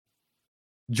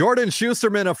Jordan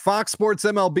Shusterman of Fox Sports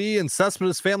MLB and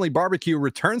Céspedes Family Barbecue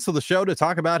returns to the show to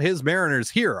talk about his Mariners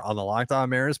here on the Locked On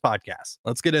Mariners podcast.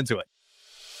 Let's get into it.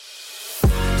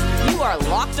 You are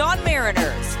Locked On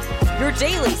Mariners, your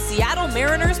daily Seattle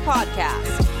Mariners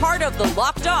podcast, part of the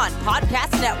Locked On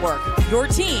Podcast Network, your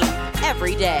team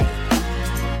every day.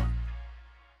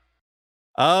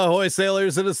 Ahoy,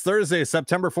 sailors. It is Thursday,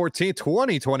 September 14th,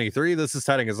 2023. This is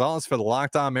Teddy Gonzalez for the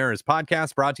Locked On Mariners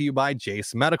podcast, brought to you by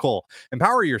Jace Medical.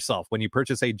 Empower yourself when you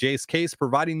purchase a Jace case,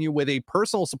 providing you with a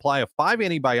personal supply of 5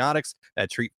 antibiotics that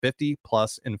treat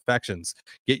 50-plus infections.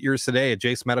 Get yours today at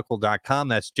jacemedical.com.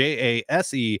 That's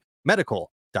Jase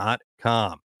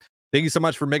medical.com. Thank you so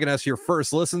much for making us your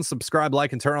first listen. Subscribe,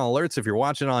 like, and turn on alerts if you're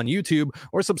watching on YouTube,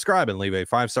 or subscribe and leave a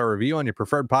 5-star review on your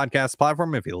preferred podcast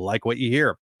platform if you like what you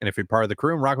hear. And if you're part of the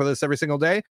crew and rock with us every single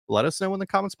day, let us know in the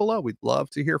comments below. We'd love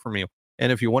to hear from you.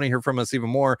 And if you want to hear from us even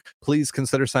more, please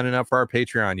consider signing up for our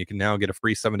Patreon. You can now get a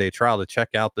free 7-day trial to check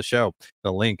out the show.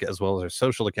 The link, as well as our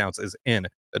social accounts, is in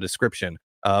the description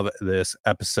of this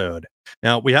episode.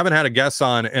 Now, we haven't had a guest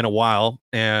on in a while,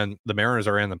 and the Mariners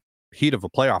are in the heat of a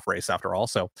playoff race after all.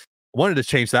 So I wanted to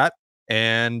change that.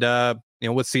 And,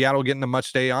 with Seattle getting a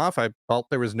much day off, I felt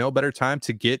there was no better time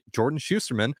to get Jordan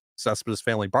Shusterman, Céspedes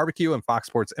Family Barbecue, and Fox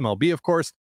Sports MLB, of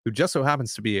course, who just so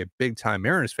happens to be a big-time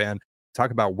Mariners fan,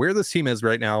 talk about where this team is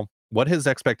right now, what his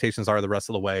expectations are the rest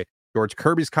of the way, George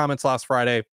Kirby's comments last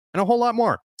Friday, and a whole lot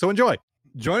more. So enjoy.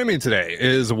 Joining me today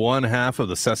is one half of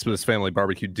the Céspedes Family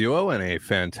Barbecue duo and a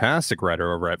fantastic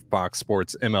writer over at Fox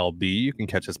Sports MLB. You can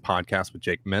catch his podcast with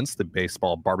Jake Mintz, the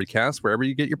Baseball Barbecast, wherever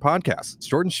you get your podcasts. It's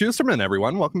Jordan Shusterman,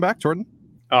 everyone. Welcome back, Jordan.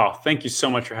 Oh, thank you so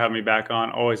much for having me back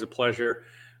on. Always a pleasure.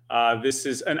 This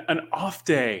is an off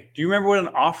day. Do you remember what an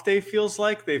off day feels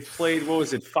like? They've played,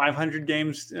 500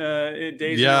 games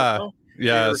days yeah.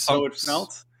 Yeah, so it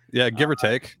felt. Yeah, give or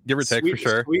take for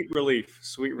sure. Sweet relief.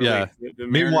 Yeah.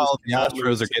 Meanwhile, the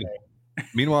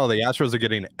Astros are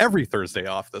getting every Thursday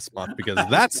off this month because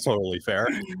that's totally fair.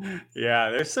 Yeah,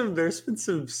 there's been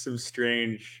some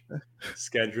strange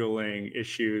scheduling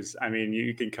issues. I mean,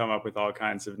 you can come up with all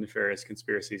kinds of nefarious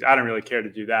conspiracies. I don't really care to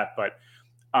do that, but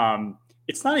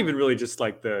it's not even really just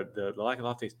like the lack of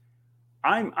off days.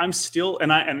 I'm still I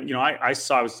got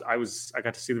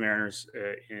to see the Mariners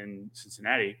in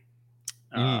Cincinnati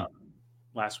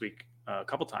last week a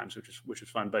couple times, which was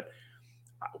fun. But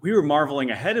we were marveling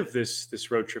ahead of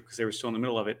this road trip because they were still in the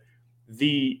middle of it.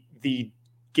 The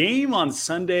game on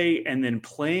Sunday and then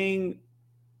playing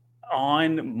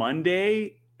on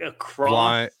Monday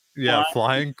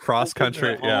flying cross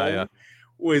country. Yeah.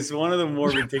 Was one of the more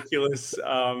ridiculous.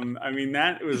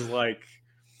 That was like,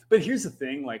 but here's the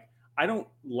thing, like, I don't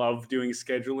love doing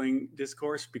scheduling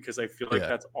discourse because I feel like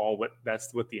that's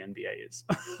what the NBA is.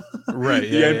 Right.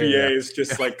 The NBA is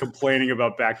just like complaining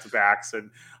about back-to-backs and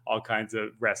all kinds of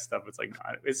rest stuff. It's like,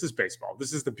 this is baseball.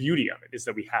 This is the beauty of it, is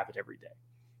that we have it every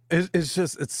day.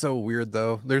 It's so weird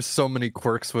though. There's so many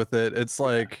quirks with it. It's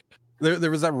like,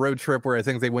 there was that road trip where I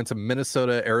think they went to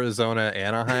Minnesota, Arizona,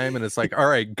 Anaheim, and it's like, all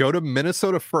right, go to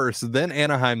Minnesota first, then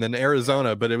Anaheim, then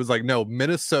Arizona. But it was like, no,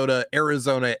 Minnesota,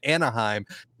 Arizona, Anaheim,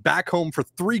 back home for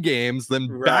 3 games,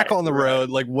 then back on the road.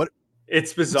 Like, what?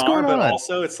 It's bizarre, but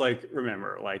also it's like,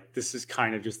 remember, like, this is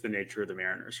kind of just the nature of the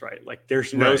Mariners, right? Like,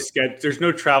 there's no there's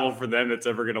no travel for them that's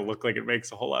ever going to look like it makes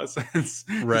a whole lot of sense.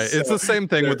 Right. So it's the same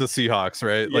thing with the Seahawks,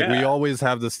 right? Like, we always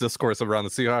have this discourse around the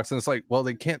Seahawks, and it's like, well,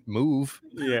 they can't move.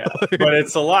 Yeah, but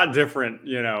it's a lot different,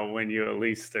 when you at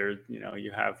least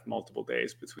you have multiple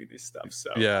days between these stuff.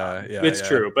 So it's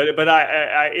true. But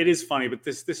I it is funny, but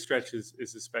this stretch is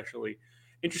especially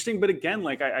interesting. But again,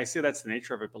 like I say, that's the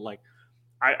nature of it. But like,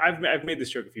 I've made this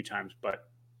joke a few times, but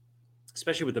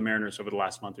especially with the Mariners over the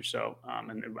last month or so.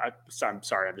 I'm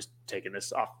sorry, I'm just taking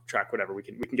this off track. Whatever, we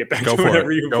can get back to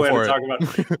whatever you plan to talk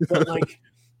about. But like,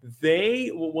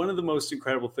 one of the most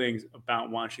incredible things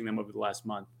about watching them over the last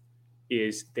month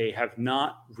is they have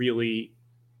not really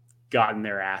gotten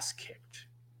their ass kicked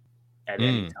at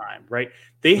any time, right?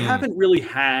 They haven't really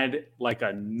had like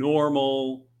a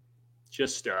normal,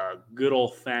 just a good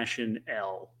old fashioned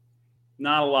L.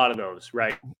 Not a lot of those,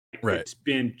 right? It's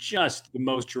been just the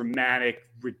most dramatic,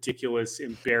 ridiculous,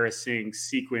 embarrassing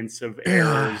sequence of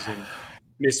errors and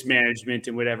mismanagement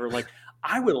and whatever. Like,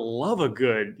 I would love a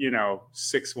good,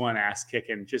 6-1 ass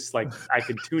kicking. Just like, I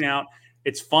could tune out.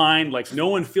 It's fine. Like, no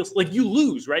one feels like you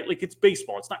lose, right? Like, it's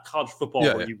baseball. It's not college football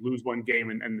where you lose one game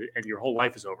and your whole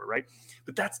life is over, right?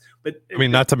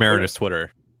 Not to Mariners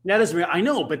Twitter. That doesn't. I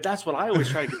know, but that's what I always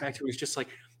try to get back to. Is just like,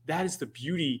 that is the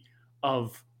beauty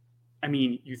of. I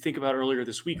mean, you think about earlier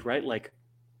this week, right? Like,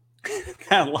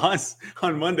 that loss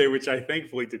on Monday, which I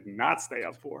thankfully did not stay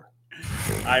up for.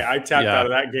 I tapped out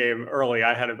of that game early.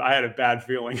 I had a bad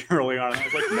feeling early on. I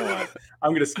was like, no,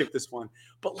 I'm going to skip this one.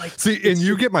 But like, see, and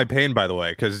you get my pain, by the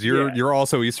way, because you're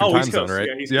also Eastern time zone, right?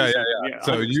 Yeah.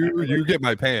 So you get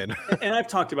my pain. And I've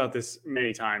talked about this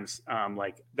many times.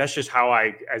 Like that's just how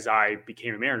as I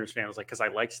became a Mariners fan, I was like, because I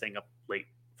like staying up late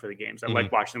for the games. I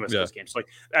like watching the West Coast games. So like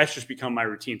that's just become my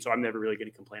routine. So I'm never really going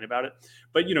to complain about it.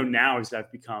 But now as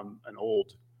I've become an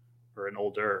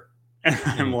older, and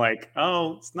I'm like,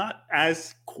 oh, it's not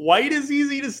quite as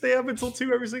easy to stay up until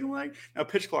 2 every single night. Now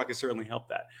pitch clock has certainly helped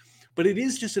that. But it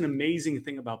is just an amazing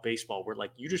thing about baseball where like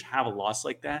you just have a loss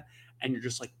like that and you're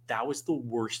just like, that was the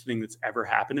worst thing that's ever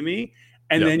happened to me.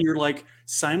 And then you're like,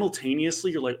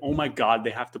 simultaneously, you're like, oh my God,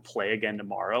 they have to play again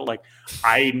tomorrow. Like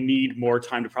I need more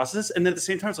time to process this. And then at the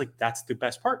same time, it's like, that's the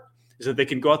best part is that they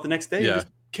can go out the next day and just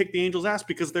kick the Angels' ass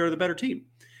because they're the better team.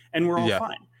 And we're all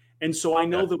fine. And so I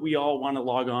know that we all want to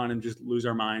log on and just lose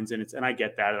our minds. And I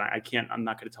get that. And I'm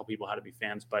not going to tell people how to be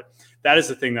fans, but that is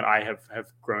the thing that I have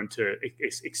grown to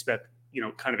expect,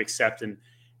 kind of accept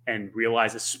and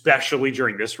realize, especially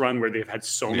during this run where they've had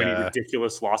so many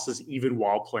ridiculous losses, even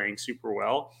while playing super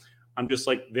well. I'm just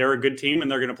like, they're a good team and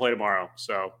they're going to play tomorrow.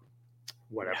 So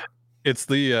whatever. It's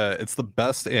the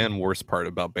best and worst part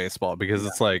about baseball because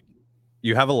it's like,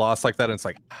 you have a loss like that, and it's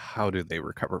like, how do they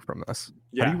recover from this?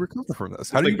 How do you recover from this?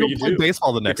 How do you go play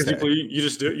baseball the next day? You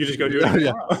just go do it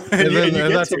tomorrow.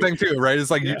 And that's the thing too, right?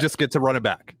 It's like you just get to run it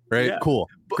back, right? Yeah. Cool,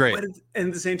 great. But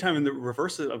at the same time, and the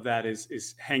reverse of that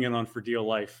is hanging on for dear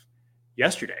life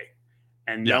yesterday,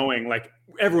 and knowing like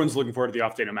everyone's looking forward to the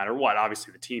off day no matter what.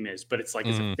 Obviously, the team is, but it's like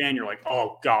as a fan, you're like,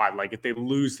 oh God, like if they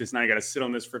lose this, now I got to sit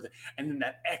on this and then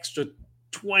that extra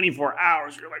 24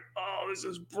 hours, you're like, oh, this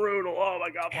is brutal. Oh my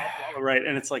God, blah, blah, blah, right?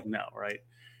 And it's like, no, right?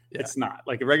 Yeah. It's not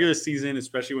like a regular season,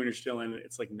 especially when you're still in it.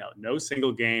 It's like, no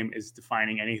single game is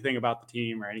defining anything about the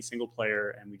team or any single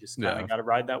player. And we just kind of got to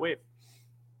ride that wave.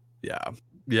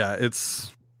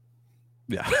 It's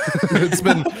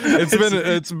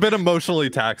been emotionally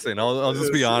taxing. I'll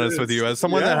just be honest with you, as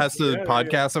someone that has to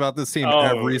podcast about this team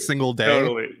every single day.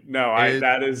 Totally. No,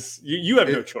 that is, you have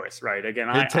no choice, right? Again,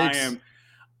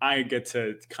 I get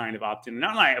to kind of opt in.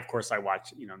 Now, of course, I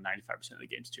watch 95% of the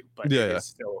games too. But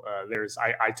still,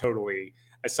 I totally,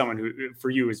 as someone who, for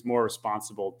you, is more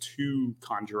responsible to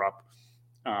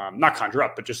not conjure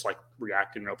up, but just like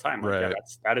react in real time. Like,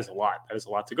 that is a lot. That is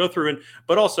a lot to go through.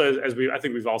 But also, I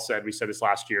think we've all said, we said this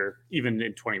last year, even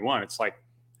in 21, it's like,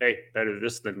 hey, better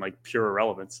this than like pure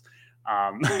irrelevance.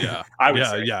 I would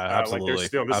say, absolutely.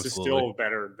 Like this is still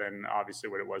better than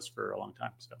obviously what it was for a long time.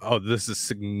 So. Oh, this is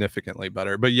significantly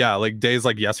better. But like days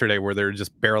like yesterday where they're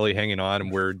just barely hanging on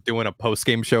and we're doing a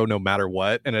post-game show no matter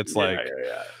what, and it's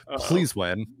please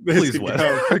win. Please win.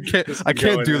 I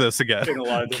can't do this again.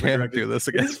 Can't do this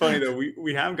again. It's funny though,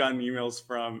 we have gotten emails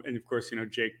from, and of course,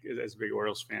 Jake, as a big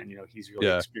Orioles fan, he's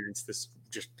really experienced this,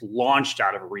 just launched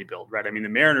out of a rebuild, right? I mean, the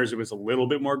Mariners, it was a little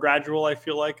bit more gradual, I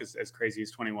feel like, as crazy as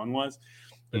 21 was.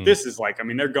 But this is like, I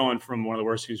mean, they're going from one of the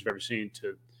worst teams we've ever seen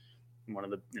to one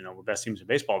of the best teams in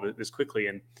baseball this quickly.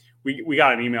 And we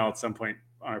got an email at some point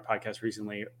on our podcast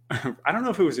recently. I don't know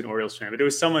if it was an Orioles fan, but it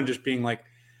was someone just being like,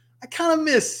 I kind of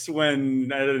miss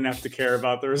when I didn't have to care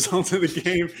about the results of the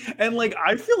game. And like,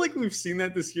 I feel like we've seen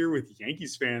that this year with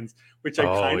Yankees fans, which I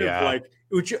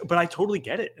but I totally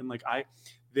get it. And like,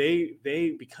 they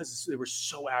because they were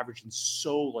so average and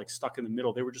so like stuck in the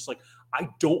middle, they were just like, I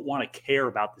don't want to care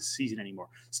about the season anymore.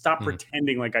 Stop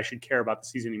pretending like I should care about the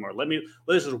season anymore.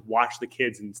 Let's just watch the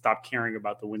kids and stop caring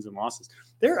about the wins and losses.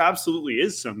 There absolutely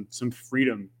is some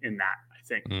freedom in that, I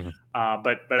think.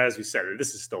 But as we said,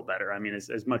 this is still better. I mean,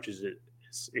 as much as it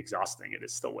is exhausting, it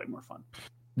is still way more fun.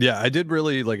 Yeah, I did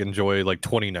really like enjoy like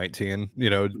 2019,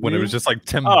 when it was just like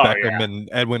Tim Beckham and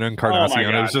Edwin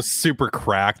Encarnacion. It was just super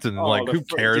cracked and who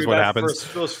cares what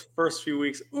happens? Those first few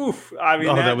weeks. Oof. I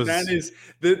mean, that is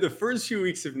the first few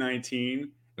weeks of 19.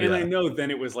 And I know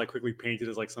then it was like quickly painted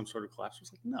as like some sort of collapse. I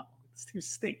was like, no, this team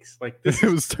stinks. Like this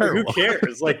was terrible. Who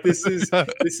cares? Like this is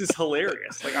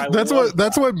hilarious. Like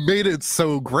that's what made it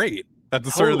so great. At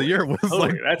the start of the year was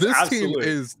like, this team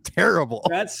is terrible.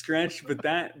 That stretch, but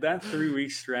that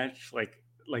 3-week stretch, like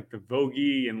the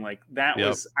Vogie and like that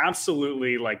was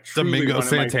absolutely like Domingo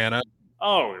Santana.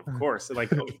 Of course, like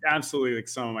absolutely like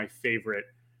some of my favorite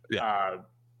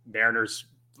Mariners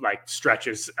like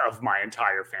stretches of my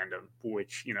entire fandom,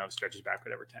 which stretches back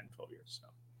whatever 10, 12 years.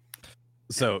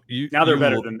 So now they're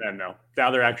better than then, though.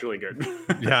 Now they're actually good.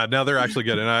 Now they're actually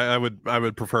good, and I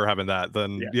would prefer having that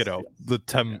than the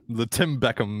Tim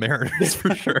Beckham Mariners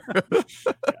for sure.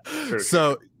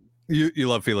 So you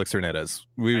love Felix Hernandez.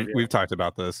 We've talked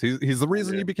about this. He's the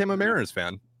reason you became a Mariners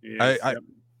fan.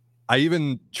 I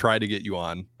even tried to get you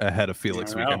on ahead of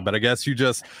Felix weekend, but I guess you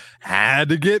just had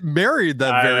to get married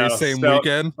that very same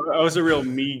weekend. That was a real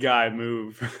me guy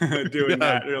move, doing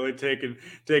that, really taking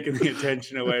the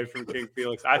attention away from King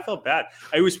Felix. I felt bad.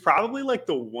 It was probably like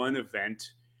the one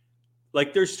event,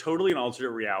 like there's totally an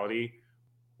alternate reality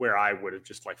where I would have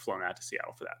just like flown out to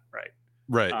Seattle for that, right?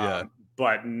 Right, yeah.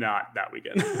 But not that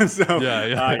weekend. So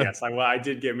yes, I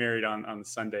did get married on the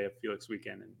Sunday of Felix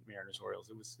weekend and Mariners Orioles.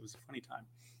 It was a funny time.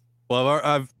 Well,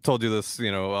 I've told you this,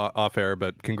 off air,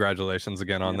 but congratulations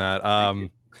again on that.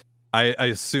 I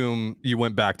assume you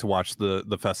went back to watch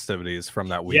the festivities from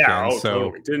that weekend. Yeah,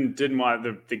 so totally. Didn't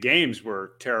want the games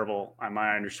were terrible.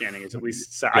 My understanding is at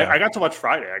least I got to watch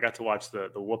Friday. I got to watch the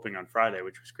whooping on Friday,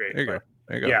 which was great. There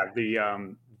you go. Yeah,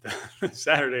 the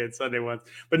Saturday and Sunday ones.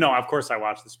 But no, of course I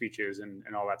watched the speeches and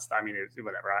all that stuff. I mean,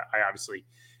 whatever. I obviously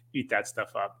eat that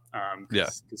stuff up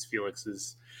because Felix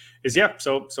is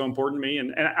so important to me.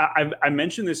 And I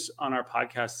mentioned this on our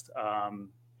podcast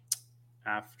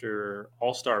after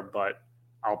All-Star, but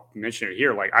I'll mention it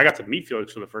here. Like I got to meet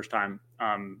Felix for the first time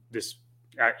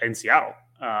in Seattle.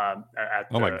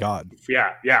 My God.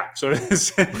 Yeah. So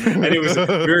and it was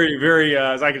very, very,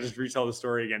 as I could just retell the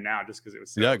story again now, just because it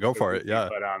was. Go for it. Yeah.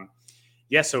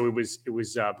 But so it was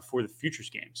before the Futures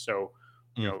game. So,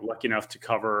 lucky enough to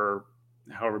cover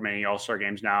however many All-Star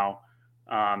games now,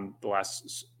 the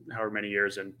last however many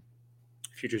years, and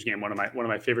Futures game, one of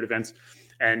my favorite events.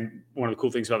 And one of the cool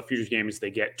things about the Futures game is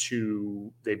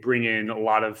they bring in a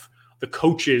lot of the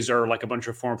coaches are like a bunch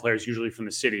of former players, usually from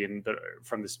the city and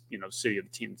from this, city of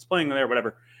the team that's playing there,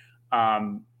 whatever.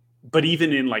 But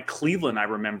even in like Cleveland, I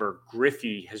remember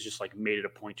Griffey has just like made it a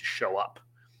point to show up.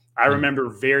 I remember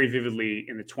very vividly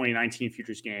in the 2019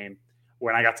 Futures game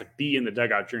when I got to be in the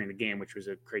dugout during the game, which was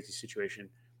a crazy situation.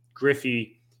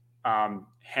 Griffey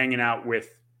hanging out with,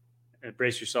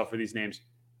 brace yourself for these names.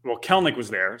 Well, Kelnick was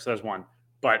there, so that's one.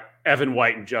 But Evan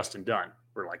White and Justin Dunn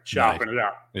were like chopping it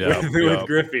up with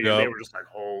Griffey. And they were just like,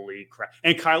 holy crap.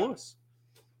 And Kyle Lewis.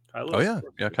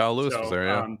 Kyle Lewis was there,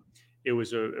 yeah. It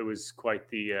was quite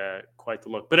the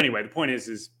look. But anyway, the point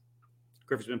is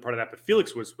Griffey's been part of that, but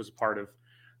Felix was a part of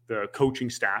the coaching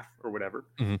staff or whatever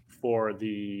for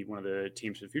one of the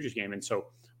teams for the Futures game. And so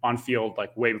on field,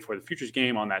 like way before the Futures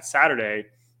game on that Saturday,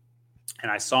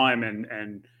 and I saw him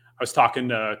and I was talking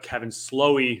to Kevin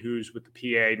Slowey, who's with the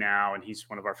PA now, and he's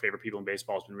one of our favorite people in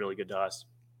baseball. Has been really good to us.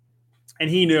 And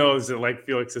he knows that like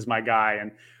Felix is my guy.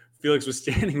 And Felix was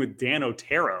standing with Dan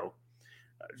Otero,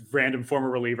 a random former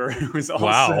reliever, who was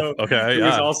also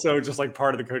was also just like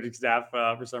part of the coaching staff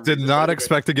for some reason. Did not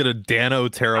expect to get a Dan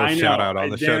Otero shout out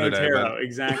on the show today.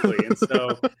 Exactly. And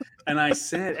so, and I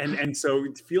said, and so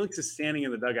Felix is standing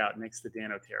in the dugout next to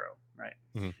Dan Otero, right?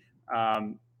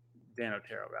 Mm-hmm. Dan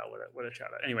Otero, wow, what a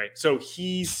shout out. Anyway, so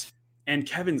and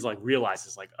Kevin's like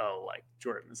realizes like, oh, like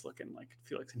Jordan is looking like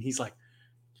Felix, and he's like,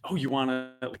 oh, do you want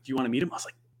to meet him? I was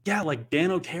like, yeah, like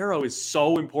Dan Otero is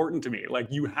so important to me. Like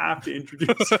you have to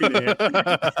introduce me to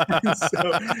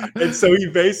him. and so he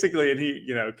basically, and he,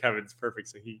 Kevin's perfect.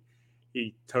 So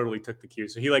he totally took the cue.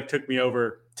 So he like took me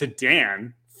over to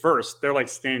Dan first. They're like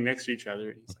standing next to each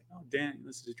other. He's like, oh, Dan,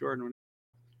 this is Jordan.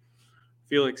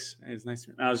 Felix, it's nice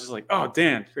to meet you. I was just like, oh,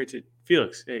 Dan, great to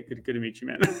Felix. Hey, good to meet you,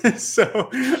 man. So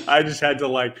I just had to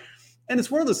like, and it's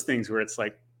one of those things where it's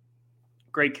like,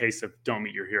 great case of don't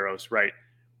meet your heroes, right?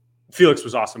 Felix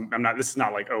was awesome. This is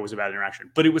not like, oh, it was a bad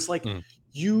interaction, but it was like,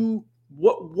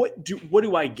 what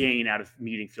do I gain out of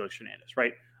meeting Felix Hernandez,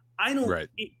 right? I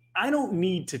don't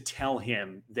need to tell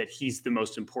him that he's the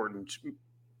most important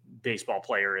baseball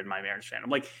player in my Mariners fan. I'm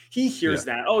like, he hears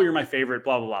that, oh, you're my favorite,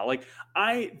 blah, blah, blah. Like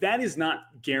that is not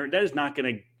going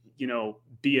to,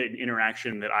 be an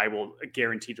interaction that I will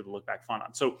guarantee to look back fun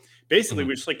on. So basically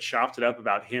we just like chopped it up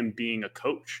about him being a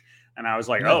coach. And I was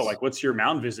like, oh, like, what's your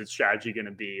mound visit strategy going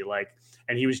to be? Like,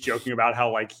 and he was joking about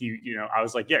how like I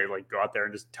was like, yeah, like go out there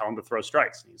and just tell him to throw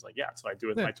strikes. And he's like, yeah, so I do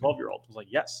with my 12-year-old. I was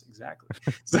like, yes, exactly.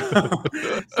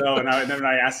 And then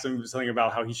I asked him something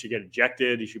about how he should get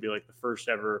ejected. He should be like the first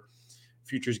ever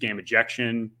Futures game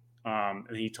ejection.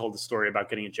 And he told the story about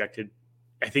getting ejected.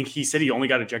 I think he said he only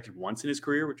got ejected once in his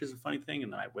career, which is a funny thing.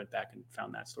 And then I went back and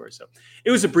found that story. So it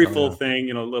was a brief little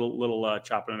thing, little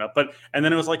chopping it up. And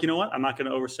then it was like, you know what? I'm not going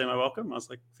to overstay my welcome. I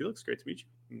was like, Felix, great to meet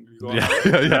you.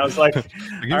 And I was like, all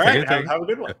right, have a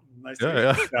good one. Nice to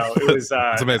meet you. So it was,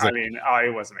 it's amazing. I mean,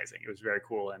 it was amazing. It was very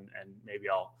cool. And maybe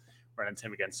I'll run into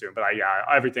him again soon. But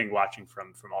everything watching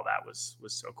from all that was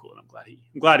so cool. And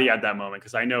I'm glad he had that moment,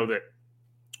 because I know that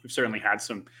we've certainly had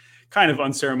some kind of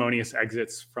unceremonious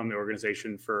exits from the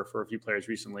organization for a few players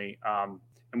recently.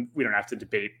 and we don't have to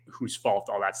debate whose fault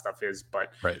all that stuff is, but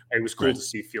it was cool to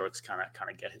see Felix kind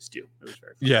of get his due. It was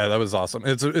very fun. Yeah, that was awesome.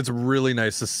 It's really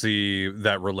nice to see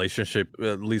that relationship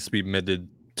at least be mended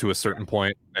to a certain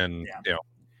point, and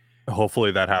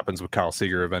hopefully that happens with Kyle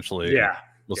Seager eventually.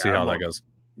 We'll see how that goes.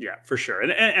 Yeah, for sure.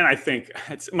 And I think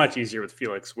it's much easier with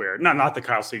Felix, where not that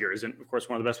Kyle Seager isn't, of course,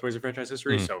 one of the best players in franchise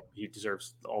history, so he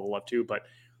deserves all the love too. But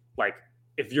like,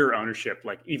 if your ownership,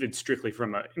 like even strictly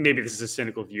from maybe this is a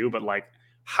cynical view, but like,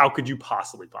 how could you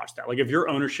possibly botch that? Like, if your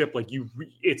ownership, like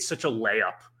it's such a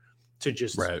layup to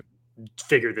just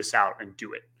figure this out and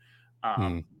do it.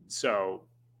 So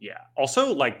yeah.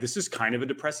 Also, like, this is kind of a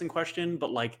depressing question,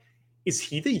 but like, is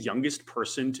he the youngest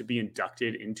person to be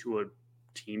inducted into a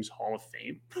team's Hall of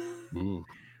Fame?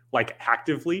 Like,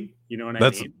 actively, you know what I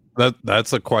mean?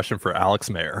 That's a question for Alex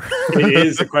Mayer. It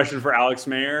is a question for Alex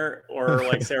Mayer or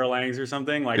like Sarah Langs or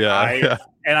something. Like,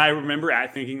 and I remember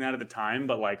thinking that at the time,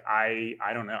 but like, I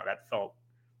don't know. That felt,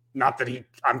 not that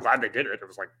I'm glad they did it. It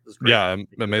was like, it was great. Yeah,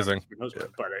 amazing. But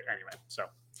anyway,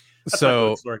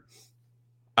 so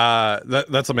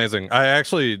that's amazing. I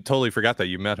actually totally forgot that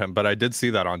you met him, but I did see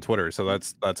that on Twitter. So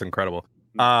that's incredible.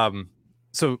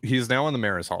 So he's now in the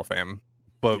Mariners Hall of Fame,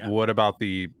 but what about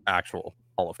the actual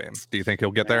Hall of Fame? Do you think he'll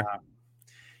get there?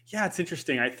 Yeah, it's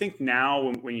interesting. I think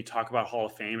now when you talk about Hall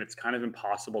of Fame, it's kind of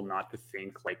impossible not to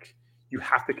think, like, you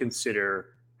have to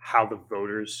consider how the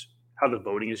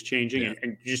voting is changing,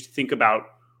 and just think about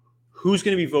who's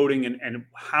going to be voting and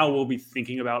how we'll be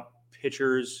thinking about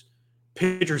pitchers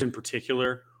in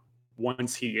particular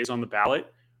once he is on the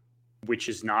ballot, which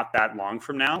is not that long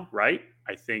from now, right?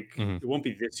 I think it won't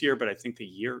be this year, but I think the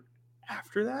year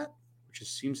after that, which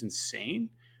just seems insane.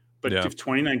 But if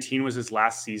 2019 was his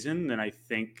last season, then I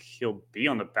think he'll be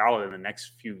on the ballot in the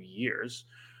next few years.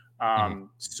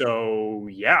 So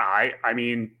yeah, I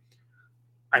mean,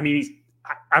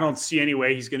 I don't see any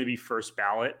way he's going to be first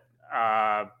ballot.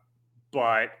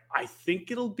 But I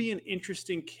think it'll be an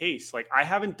interesting case. Like, I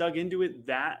haven't dug into it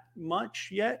that much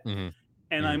yet.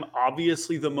 And I'm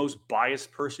obviously the most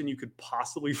biased person you could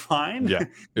possibly find.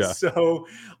 Yeah. So,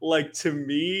 like, to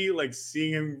me, like,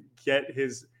 seeing him get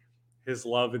his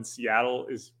love in Seattle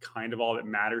is kind of all that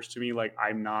matters to me. Like, I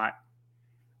am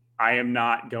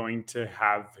not going to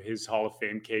have his Hall of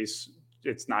Fame case.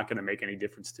 It's not going to make any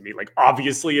difference to me. Like,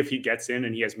 obviously, if he gets in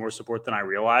and he has more support than I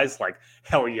realize, like,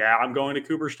 hell yeah, I'm going to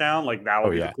Cooperstown. Like, that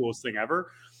would be the coolest thing ever.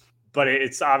 But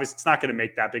it's obvious it's not going to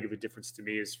make that big of a difference to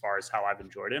me as far as how I've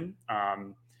enjoyed him.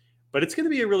 But it's going to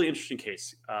be a really interesting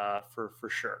case for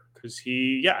sure. Because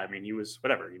he was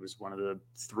whatever. He was one of the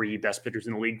 3 best pitchers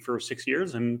in the league for 6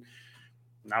 years, and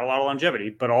not a lot of longevity,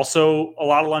 but also a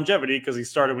lot of longevity because he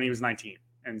started when he was 19.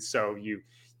 And so you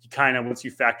kind of, once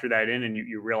you factor that in and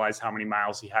you realize how many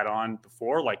miles he had on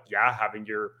before, like, having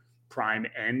your prime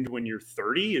end when you're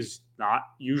 30 is not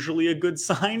usually a good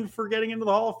sign for getting into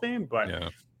the Hall of Fame,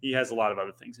 but he has a lot of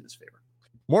other things in his favor.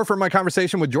 More from my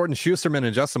conversation with Jordan Shusterman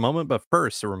in just a moment, but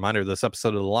first, a reminder, this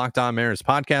episode of the Locked On Mariners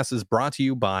podcast is brought to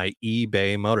you by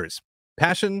eBay Motors.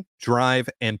 Passion, drive,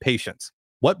 and patience.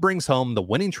 What brings home the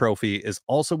winning trophy is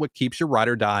also what keeps your ride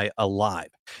or die alive.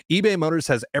 eBay Motors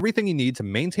has everything you need to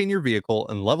maintain your vehicle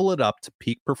and level it up to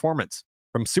peak performance.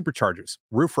 From superchargers,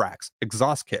 roof racks,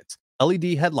 exhaust kits, LED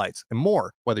headlights, and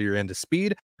more. Whether you're into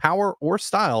speed, power, or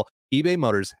style, eBay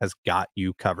Motors has got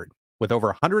you covered. With over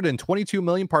 122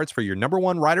 million parts for your number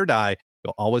one ride or die,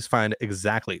 you'll always find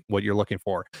exactly what you're looking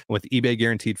for. And with eBay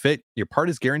Guaranteed Fit, your part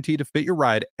is guaranteed to fit your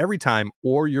ride every time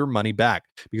or your money back.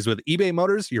 Because with eBay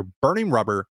Motors, you're burning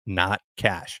rubber, not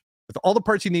cash. With all the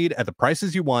parts you need at the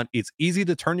prices you want, it's easy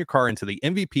to turn your car into the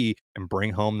MVP and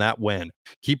bring home that win.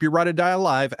 Keep your ride or die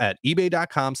alive at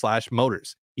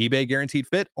ebay.com/motors. eBay Guaranteed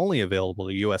Fit, only available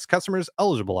to U.S. customers,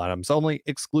 eligible items only,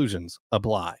 exclusions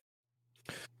apply.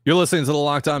 You're listening to the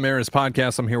Locked On Mariners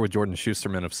podcast. I'm here with Jordan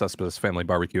Shusterman of Céspedes Family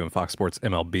Barbecue and Fox Sports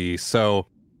MLB. So,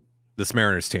 this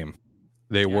Mariners team,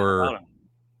 they were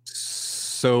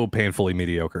so painfully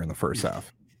mediocre in the first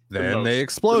half. Then they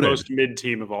exploded. The most mid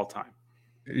team of all time.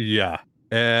 Yeah.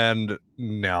 And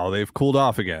now they've cooled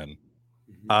off again.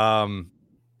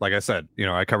 Like I said,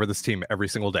 I cover this team every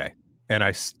single day, and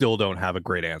I still don't have a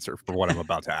great answer for what I'm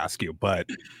about to ask you. But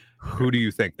who do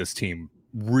you think this team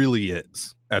really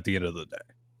is at the end of the day?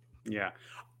 Yeah,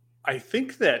 I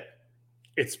think that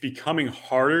it's becoming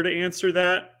harder to answer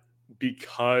that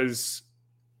because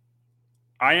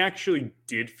I actually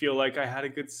did feel like I had a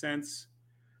good sense.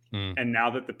 And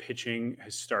now that the pitching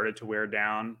has started to wear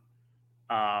down,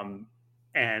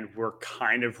 and we're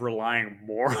kind of relying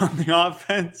more on the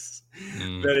offense,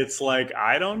 that it's like,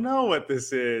 I don't know what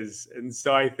this is. And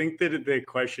so I think that the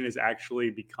question has actually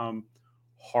become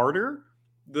harder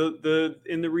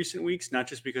in the recent weeks, not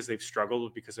just because they've struggled,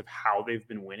 but because of how they've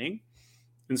been winning.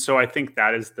 And so I think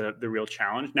that is the real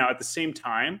challenge. Now, at the same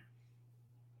time,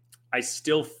 I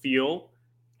still feel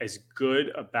as good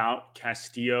about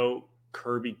Castillo,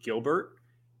 Kirby, Gilbert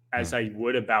as I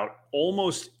would about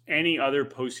almost any other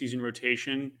postseason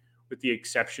rotation, with the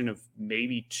exception of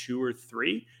maybe 2 or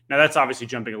 3. Now, that's obviously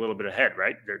jumping a little bit ahead,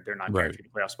 right? They're not guaranteed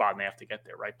a playoff spot and they have to get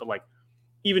there, right? But like,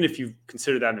 even if you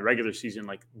consider that in the regular season,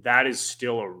 like that is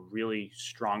still a really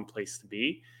strong place to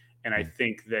be. And I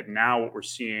think that now what we're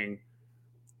seeing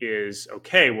is,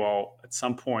 okay, well, at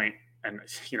some point, and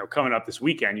coming up this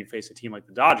weekend, you face a team like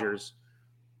the Dodgers,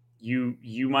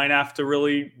 you might have to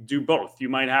really do both. You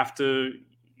might have to,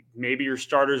 maybe your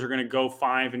starters are going to go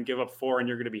 5 and give up 4, and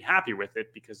you're going to be happy with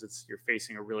it because you're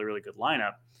facing a really, really good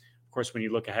lineup. Of course, when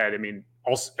you look ahead, I mean,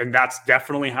 also, and that's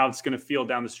definitely how it's going to feel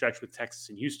down the stretch with Texas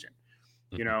and Houston.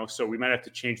 So we might have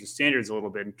to change the standards a little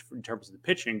bit in terms of the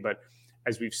pitching. But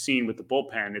as we've seen with the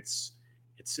bullpen, it's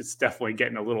definitely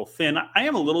getting a little thin. I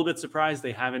am a little bit surprised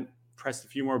they haven't pressed a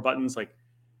few more buttons. Like,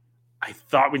 I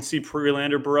thought we'd see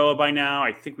Prelander, Baroa by now.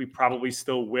 I think we probably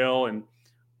still will. And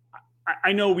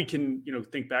I know we can,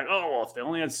 think back, oh, well, if they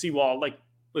only had Sewald, like,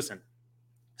 listen,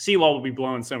 Sewald will be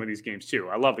blowing some of these games too.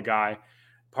 I love the guy.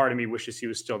 Part of me wishes he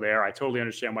was still there. I totally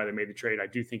understand why they made the trade. I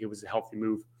do think it was a healthy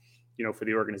move, for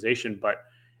the organization. But,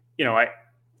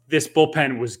 this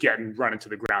bullpen was getting run into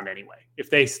the ground anyway. If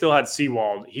they still had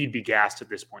Sewald, he'd be gassed at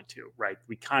this point too, right?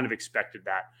 We kind of expected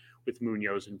that with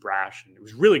Munoz and Brash. And it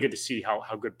was really good to see how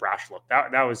good Brash looked.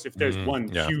 That was, if there's one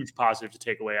huge positive to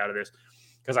take away out of this,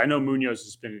 because I know Munoz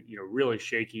has been, really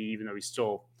shaky, even though he's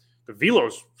still, the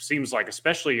velos seems like,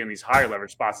 especially in these higher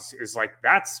leverage spots, is like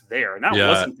that's there. And that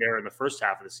wasn't there in the first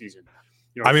half of the season.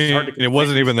 I mean, it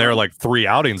wasn't even there like 3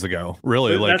 outings ago,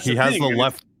 really. Like he has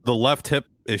the left hip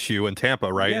issue in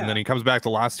Tampa, right? And then he comes back the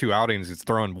last 2 outings, he's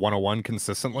throwing 101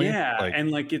 consistently.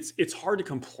 And like it's hard to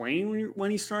complain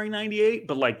when he's throwing 98,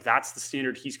 but like that's the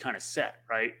standard he's kind of set,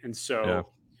 right? And so,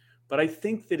 but I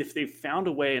think that if they found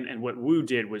a way, and what Wu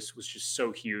did was just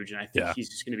so huge, and I think he's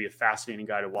just going to be a fascinating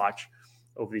guy to watch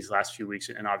over these last few weeks,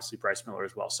 and obviously Bryce Miller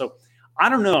as well. So I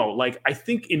don't know. Like, I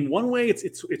think in one way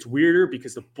it's weirder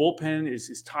because the bullpen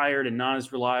is tired and not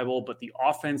as reliable, but the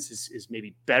offense is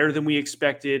maybe better than we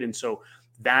expected. And so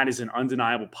that is an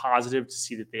undeniable positive to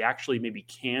see that they actually maybe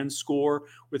can score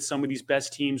with some of these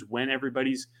best teams when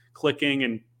everybody's clicking.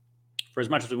 And for as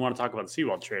much as we want to talk about the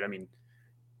Sewald trade, I mean,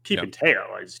 keeping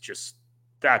Teo is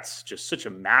that's just such a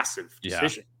massive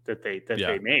decision that they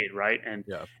made, right?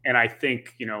 And I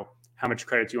think, how much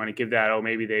credit do you want to give that? Oh,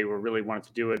 maybe they were really wanted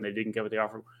to do it and they didn't get what they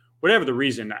offered. Whatever the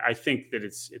reason, I think that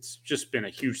it's just been a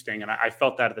huge thing. And I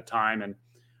felt that at the time. And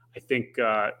I think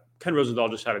Ken Rosenthal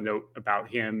just had a note about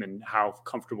him and how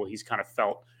comfortable he's kind of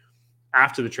felt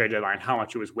after the trade deadline, how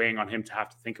much it was weighing on him to have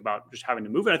to think about just having to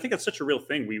move. And I think that's such a real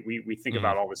thing. We think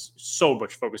about all this so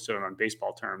much focused on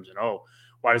baseball terms and,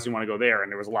 why does he want to go there?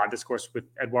 And there was a lot of discourse with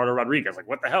Eduardo Rodriguez. Like,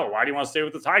 what the hell? Why do you want to stay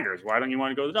with the Tigers? Why don't you want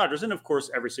to go to the Dodgers? And of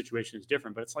course, every situation is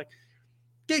different, but it's like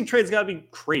getting trades got to be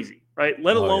crazy, right?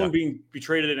 Let alone being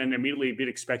traded and immediately being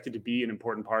expected to be an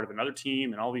important part of another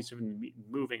team and all these different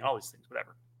moving, all these things,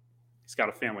 whatever. He's got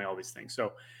a family, all these things.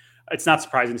 So it's not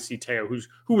surprising to see Teo,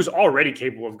 who was already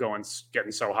capable of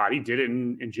getting so hot. He did it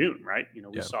in June, right?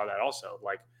 We saw that also.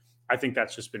 Like, I think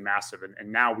that's just been massive.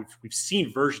 And now we've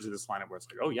seen versions of this lineup where it's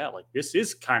like, oh yeah, like this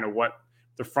is kind of what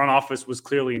the front office was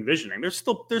clearly envisioning. There's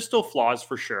still flaws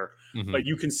for sure, but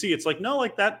you can see it's like, no,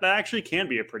 like that actually can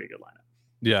be a pretty good lineup.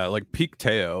 Yeah, like peak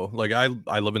Teo. Like I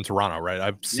live in Toronto, right?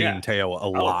 I've seen Teo a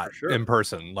lot in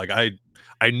person. Like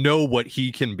I know what he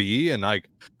can be, and like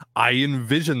I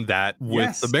envisioned that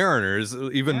with the Mariners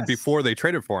even before they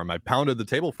traded for him. I pounded the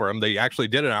table for him. They actually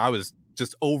did it, and I was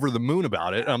just over the moon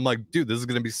about it. And I'm like, dude, this is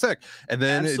gonna be sick. And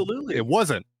then it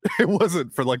wasn't. It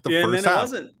wasn't for like the first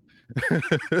half. It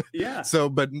wasn't. So,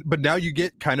 but now you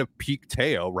get kind of peak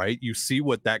Teo, right? You see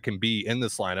what that can be in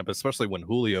this lineup, especially when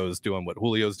Julio's doing what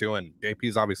Julio's doing.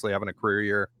 JP's obviously having a career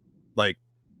year. Like,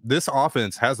 this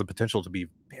offense has the potential to be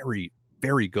very,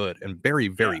 very good and very,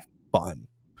 very fun.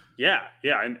 Yeah.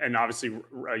 And obviously,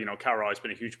 Cal Raleigh's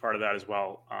been a huge part of that as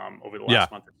well over the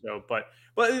last month or so. But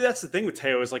that's the thing with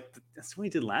Teo is like, that's what he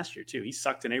did last year too. He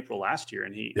sucked in April last year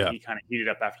and he kind of heated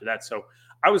up after that. So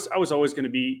I was always going to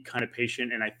be kind of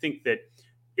patient. And I think that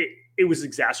it was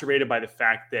exacerbated by the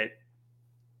fact that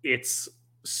it's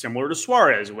similar to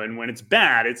Suarez. When it's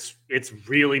bad, it's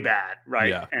really bad. Right.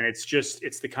 Yeah. And it's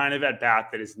the kind of at bat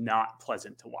that is not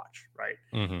pleasant to watch. Right.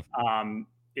 Mm-hmm.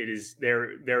 It is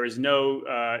there is no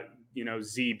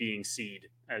Z being seed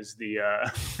as the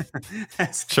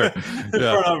as the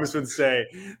front office would say.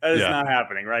 That is not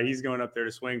happening, right? He's going up there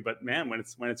to swing, but man, when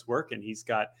it's working, he's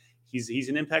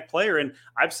an impact player. And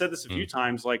I've said this a few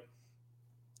times, like,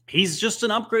 he's just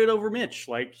an upgrade over Mitch.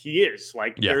 Like, he is.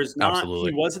 Like, there's not,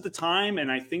 absolutely. He was at the time,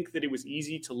 and I think that it was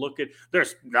easy to look at.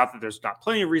 There's not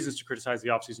plenty of reasons to criticize the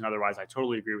offseason otherwise. I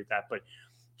totally agree with that. But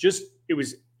just, it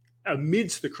was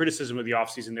amidst the criticism of the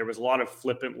offseason, there was a lot of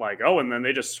flippant, like, oh, and then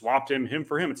they just swapped him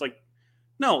for him. It's like,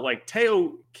 no, like,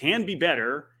 Teo can be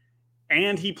better,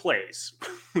 and he plays.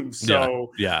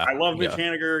 So I love Mitch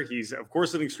Haniger. He's, of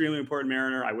course, an extremely important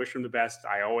Mariner. I wish him the best.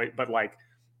 But like,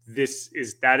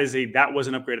 that was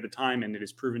an upgrade at the time, and it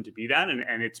has proven to be that.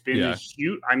 And it's been a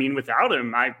huge, I mean, without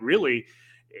him,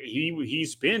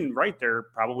 he's been right there,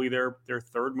 probably their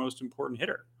third most important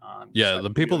hitter.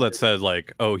 The people that said,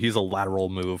 like, oh, he's a lateral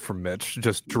move from Mitch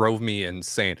just drove me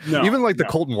insane. Even like the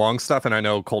Colton Wong stuff, and I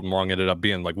know Colton Wong ended up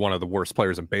being like one of the worst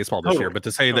players in baseball this year, but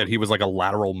to say that he was like a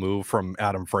lateral move from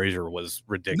Adam Frazier was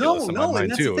ridiculous in my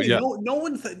mind too. No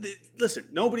one listen,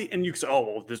 nobody, and you say, oh,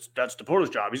 well, that's DePorto's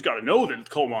job. He's got to know that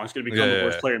Colton Wong is going to become the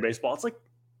worst player in baseball. It's like,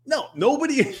 no,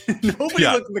 nobody looked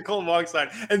at the Colton Wong side.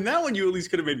 And that one, you at least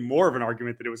could have made more of an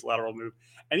argument that it was a lateral move.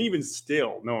 And even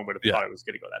still, no one would have thought it was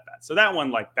going to go that bad. So that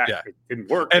one, like, that didn't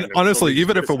work. And honestly,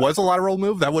 even if it was a lateral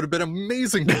move, that would have been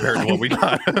amazing compared to what we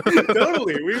got.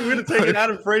 Totally. We would have taken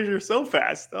Adam Frazier so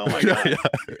fast. Oh, my God.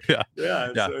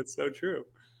 So it's so true.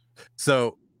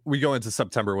 So we go into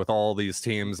September with all these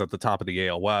teams at the top of the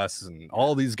AL West and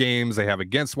all these games they have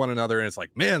against one another. And it's like,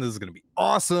 man, this is going to be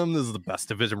awesome. This is the best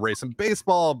division race in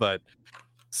baseball. But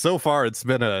so far, it's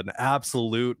been an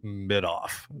absolute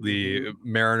mid-off. The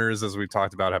Mariners, as we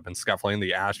talked about, have been scuffling.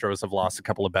 The Astros have lost a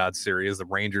couple of bad series. The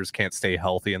Rangers can't stay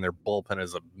healthy, and their bullpen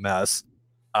is a mess.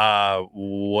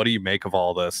 What do you make of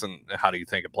all this, and how do you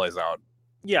think it plays out?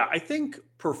 Yeah, I think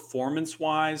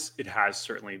performance-wise, it has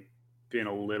certainly been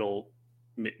a little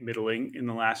middling in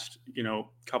the last,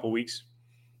 couple weeks.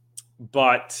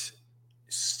 But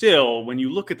still, when you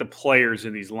look at the players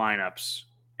in these lineups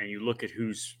and you look at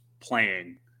who's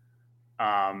playing,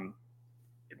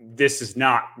 this is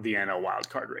not the NL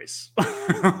wildcard race.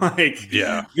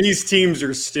 These teams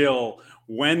are still,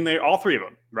 all three of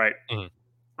them, right? Mm-hmm.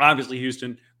 Obviously,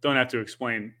 Houston, don't have to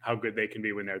explain how good they can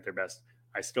be when they're at their best.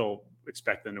 I still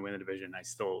expect them to win the division. I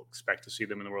still expect to see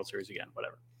them in the World Series again,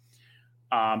 whatever.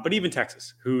 But even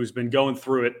Texas, who's been going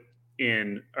through it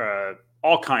in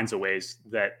all kinds of ways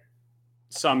that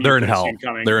they're in hell.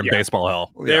 They're in baseball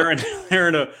hell. They're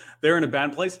in a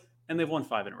bad place, and they've won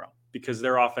 5 in a row because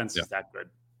their offense is that good,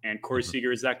 and Corey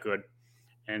Seager is that good,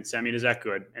 and Semien is that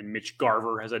good, and Mitch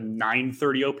Garver has a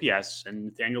 930 OPS, and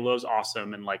Nathaniel Lowe's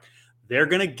awesome, and like, they're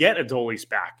gonna get Adolis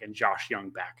back and Josh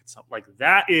Young back and something like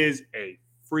that. Is a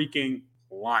freaking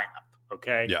lineup.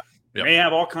 Okay. Yeah. They may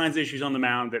have all kinds of issues on the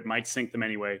mound that might sink them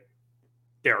anyway.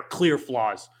 There are clear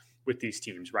flaws with these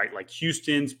teams, right? Like,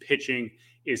 Houston's pitching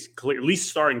is clear, at least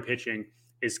starting pitching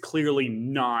is clearly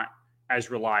not as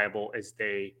reliable as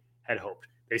they had hoped.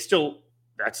 That's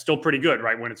still pretty good,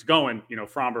 right? When it's going,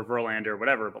 Fromber, Verlander,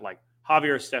 whatever, but like,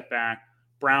 Javier step back.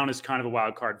 Brown is kind of a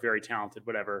wild card, very talented,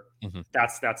 whatever. Mm-hmm.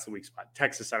 That's the weak spot.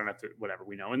 Texas, I don't have to, whatever,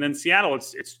 we know. And then Seattle,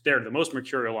 it's they're the most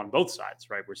mercurial on both sides,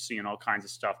 right? We're seeing all kinds of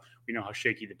stuff. We know how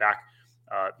shaky the back,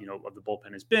 of the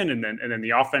bullpen has been, and then the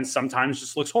offense sometimes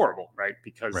just looks horrible, right?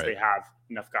 Because they have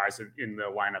enough guys in the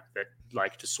lineup that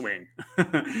like to swing,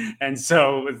 and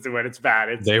so when it's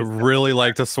bad, they really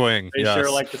like to swing. They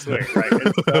sure like to swing, right?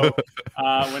 And so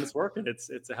when it's working,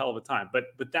 it's a hell of a time. But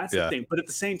that's the thing. But at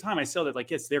the same time, I say that,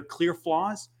 like, yes, they're clear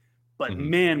flaws, but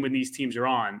man, when these teams are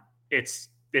on, it's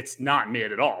not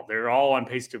mid at all. They're all on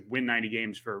pace to win 90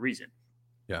 games for a reason.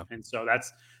 Yeah, and so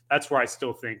that's where I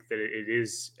still think that it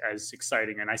is as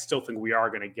exciting. And I still think we are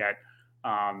going to get,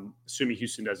 assuming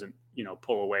Houston doesn't,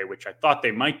 pull away, which I thought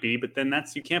they might be, but then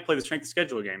you can't play the strength of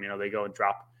schedule game. They go and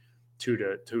drop 2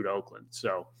 to Oakland.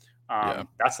 So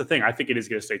that's the thing. I think it is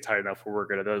going to stay tight enough where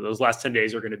those last 10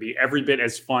 days are going to be every bit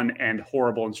as fun and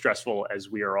horrible and stressful as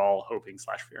we are all hoping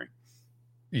 / fearing.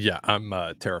 Yeah, I'm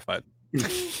terrified.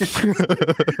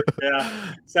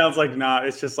 Sounds like not.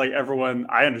 It's just like everyone,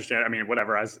 I understand. I mean,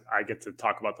 whatever, as I get to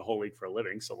talk about the whole league for a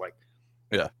living. So like,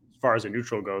 as far as a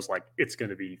neutral goes, like, it's going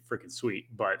to be freaking sweet,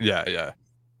 but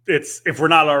it's, if we're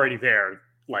not already there,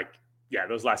 like,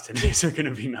 those last 10 days are going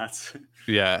to be nuts.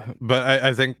 But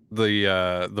I think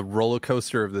the roller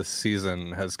coaster of this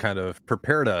season has kind of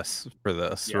prepared us for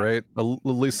this, right? At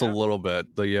least a little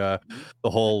bit. The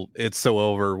whole "it's so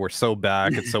over, we're so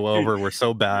back, it's so over, we're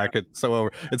so back, it's so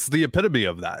over." It's the epitome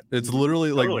of that. It's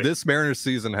literally like this Mariners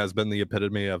season has been the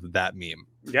epitome of that meme.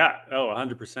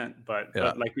 100%. But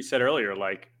like we said earlier,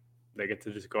 like, they get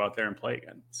to just go out there and play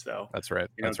again. So that's right.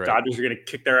 That's right. Dodgers are going to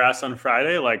kick their ass on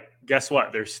Friday. Like, guess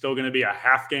what? There's still going to be a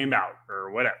half game out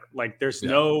or whatever. Like, there's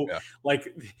like,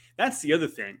 that's the other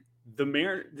thing. The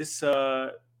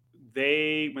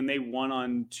when they won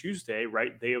on Tuesday,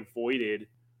 right? They avoided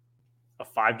a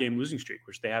 5-game losing streak,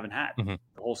 which they haven't had the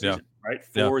whole season, right?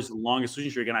 4 is the longest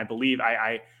losing streak. And I believe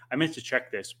I meant to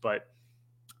check this, but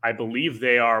I believe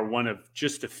they are one of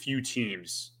just a few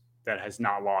teams that has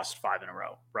not lost 5 in a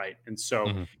row, right? And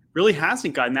so really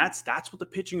hasn't gotten that's what the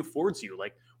pitching affords you.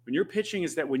 Like when you're pitching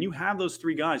is that when you have those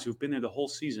 3 guys who've been there the whole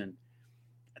season,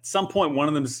 at some point one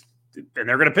of them's and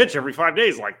they're going to pitch every 5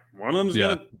 days. Like one of them is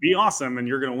going to be awesome and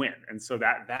you're going to win. And so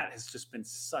that has just been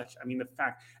such, I mean, the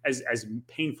fact as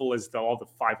painful as all the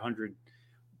 500,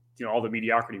 all the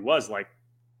mediocrity was, like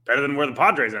better than where the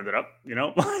Padres ended up,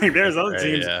 like there's other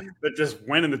teams that just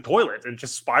went in the toilet and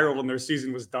just spiraled and their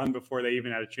season was done before they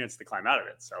even had a chance to climb out of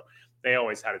it. So they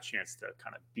always had a chance to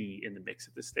kind of be in the mix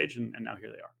at this stage. And now here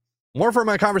they are. More for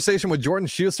my conversation with Jordan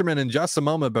Shusterman in just a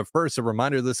moment, but first, a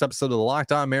reminder this episode of the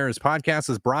Locked On Mariners podcast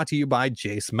is brought to you by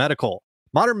Jace Medical.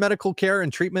 Modern medical care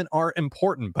and treatment are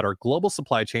important, but our global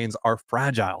supply chains are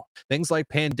fragile. Things like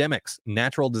pandemics,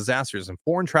 natural disasters, and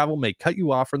foreign travel may cut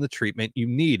you off from the treatment you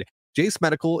need. Jace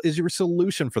Medical is your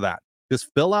solution for that. Just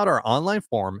fill out our online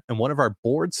form, and one of our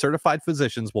board-certified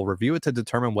physicians will review it to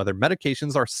determine whether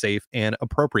medications are safe and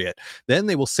appropriate. Then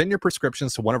they will send your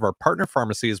prescriptions to one of our partner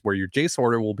pharmacies where your Jace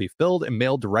order will be filled and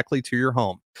mailed directly to your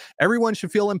home. Everyone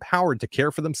should feel empowered to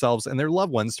care for themselves and their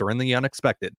loved ones during the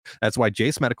unexpected. That's why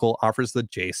Jace Medical offers the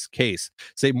Jace case.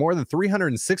 Save more than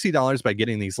 $360 by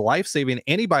getting these life-saving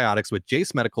antibiotics with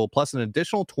Jace Medical, plus an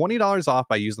additional $20 off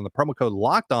by using the promo code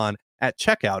LOCKEDON at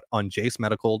checkout on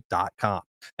jacemedical.com.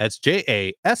 That's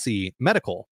JASE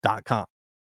medical.com.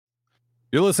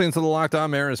 You're listening to the Locked On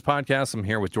Mariners podcast. I'm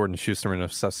here with Jordan Shusterman of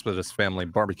Céspedes Family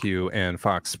Barbecue and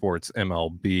Fox Sports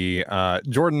MLB.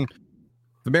 Jordan,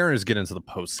 the Mariners get into the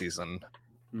postseason.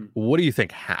 What do you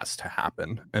think has to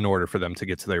happen in order for them to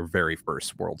get to their very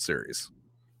first World Series?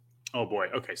 Oh boy.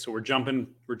 Okay, so we're jumping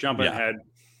ahead.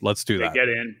 Let's do that. They get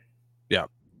in. Yeah.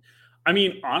 I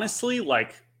mean, honestly,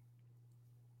 like,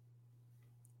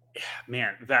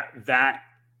 man, that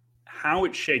how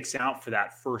it shakes out for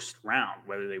that first round,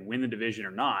 whether they win the division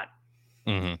or not,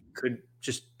 could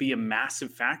just be a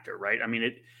massive factor, right? I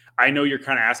mean, I know you're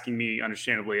kind of asking me,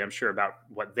 understandably, I'm sure, about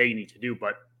what they need to do,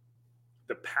 but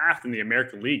the path in the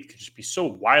American League could just be so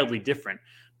wildly different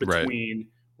between,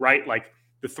 right? Like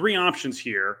the 3 options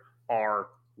here are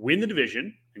win the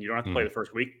division, and you don't have to play the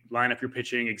first week, line up your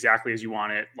pitching exactly as you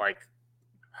want it, like,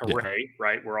 hooray,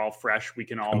 right? We're all fresh. We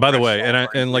can all. And by the way,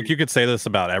 and like you could say this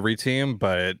about every team,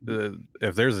 but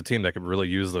if there's a team that could really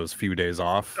use those few days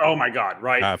off, oh my God,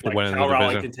 right? After like winning Cal the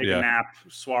Raleigh division, can take a nap.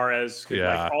 Suarez, could,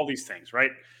 like all these things,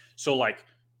 right? So like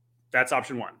that's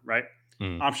option 1, right?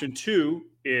 Option 2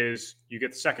 is you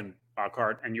get the second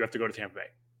card and you have to go to Tampa Bay.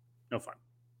 No fun,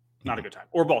 not a good time.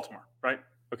 Or Baltimore, right?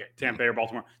 Okay, Tampa Bay or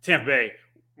Baltimore. Tampa Bay,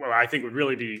 well, I think would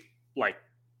really be like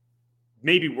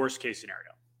maybe worst case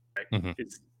scenario. Right?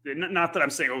 It's not that I'm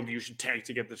saying, oh, you should tank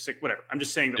to get the sick, whatever. I'm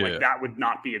just saying that that would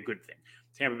not be a good thing.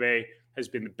 Tampa Bay has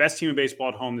been the best team in baseball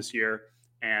at home this year,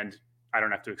 and I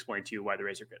don't have to explain to you why the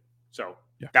Rays are good. So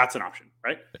that's an option,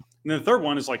 right? And then the third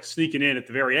one is like sneaking in at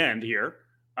the very end here,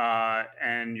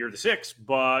 and you're the 6th,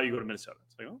 but you go to Minnesota.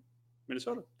 It's like, oh,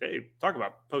 Minnesota. They talk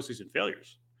about postseason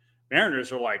failures.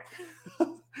 Mariners are like,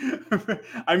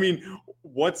 I mean,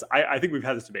 I think we've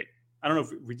had this debate. I don't know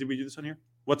if did we do this on here?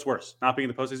 What's worse, not being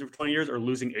in the postseason for 20 years or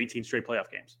losing 18 straight playoff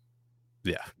games?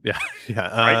 Yeah.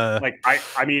 Right? Like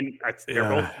I mean, they're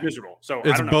both miserable. So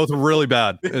it's both really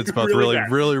bad. It's both really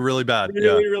bad. Really bad.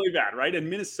 Really bad, right? And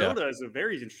Minnesota is a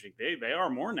very interesting. They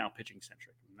are more now pitching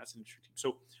centric. And that's an interesting team.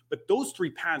 So, but those 3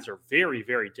 paths are very,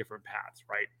 very different paths,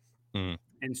 right?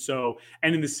 And so,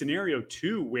 and in the scenario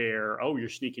too, where you're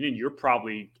sneaking in, you're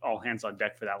probably all hands on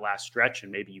deck for that last stretch,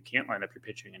 and maybe you can't line up your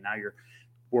pitching, and now you're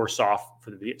worse off for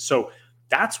the video. So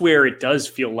that's where it does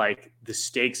feel like the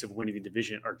stakes of winning the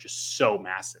division are just so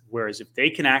massive. Whereas if they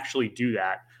can actually do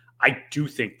that, I do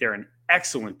think they're in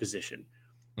excellent position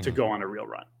to go on a real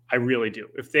run. I really do.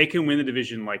 If they can win the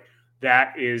division, like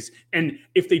that is, and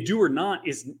if they do or not,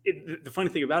 the funny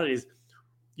thing about it is,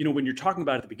 when you're talking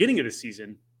about at the beginning of the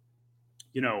season,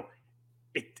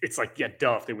 it's like, yeah,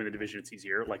 duh, if they win the division, it's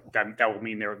easier. Like that will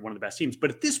mean they're one of the best teams. But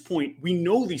at this point, we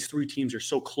know these 3 teams are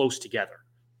so close together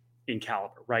in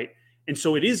caliber, right? And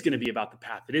so it is going to be about the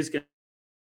path. It is going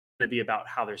to be about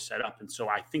how they're set up. And so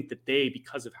I think that they,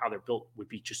 because of how they're built, would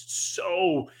be just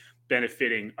so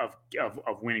benefiting of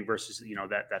winning versus,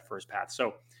 that first path.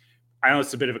 So I know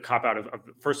it's a bit of a cop-out of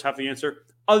the first half of the answer.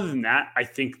 Other than that, I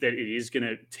think that it is going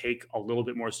to take a little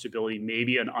bit more stability,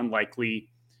 maybe an unlikely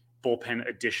bullpen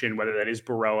addition, whether that is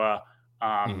Baroa.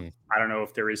 I don't know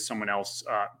if there is someone else.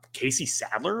 Casey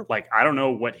Sadler, like, I don't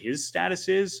know what his status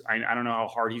is. I don't know how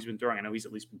hard he's been throwing. I know he's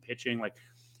at least been pitching. Like,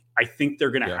 I think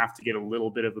they're going to have to get a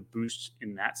little bit of a boost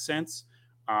in that sense,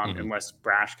 unless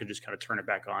Brash could just kind of turn it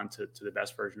back on to the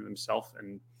best version of himself.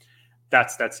 And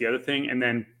that's the other thing. And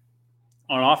then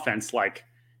on offense, like,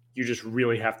 you just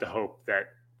really have to hope that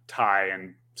Ty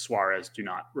and Suarez do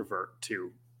not revert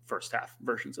to first half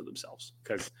versions of themselves,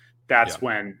 because that's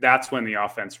when the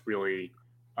offense really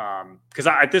because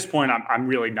at this point I'm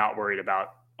really not worried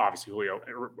about obviously Julio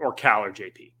or Cal or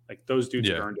JP. Like, those dudes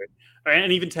have earned it.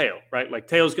 And even Teo, right? Like,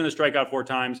 Teo's going to strike out 4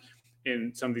 times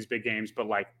in some of these big games, but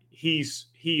like he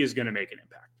is going to make an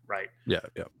impact, right? Yeah.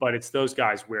 But it's those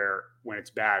guys where when it's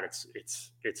bad,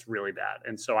 it's really bad.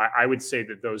 And so I would say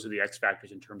that those are the X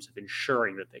factors in terms of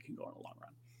ensuring that they can go in the long run.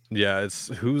 Yeah, it's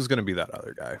who's going to be that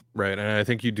other guy, right? And I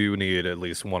think you do need at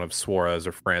least one of Suarez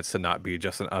or France to not be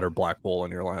just an utter black hole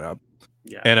in your lineup.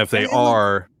 Yeah. And if they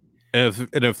are,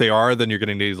 if they are, then you're going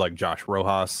to need like Josh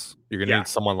Rojas. You're going to need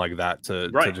someone like that to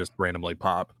just randomly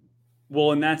pop.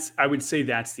 Well, and I would say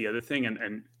that's the other thing.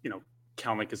 And you know,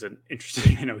 Kalnick is an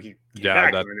interesting. You know, he came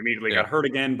back and immediately got hurt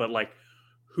again. But like,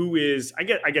 who is? I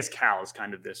guess Cal is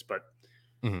kind of this, but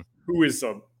who is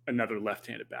another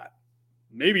left-handed bat?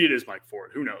 Maybe it is Mike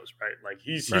Ford. Who knows, right? Like,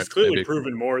 he's clearly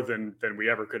proven more than we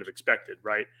ever could have expected,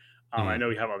 right? I know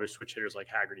you have other switch hitters like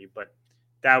Haggerty, but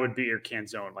that would be your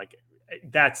Canzone. Like,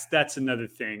 that's another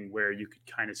thing where you could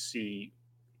kind of see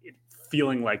it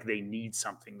feeling like they need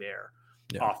something there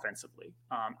offensively.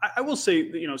 I will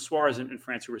say that, you know, Suarez and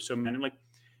France, who were so many, like,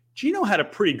 Gino had a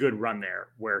pretty good run there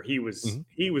where he was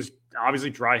obviously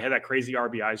dry, had that crazy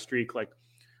RBI streak. Like,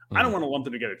 I don't want to lump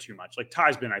them together too much. Like,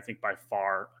 Ty's been, I think, by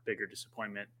far a bigger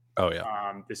disappointment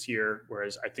this year,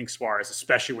 whereas I think Suarez,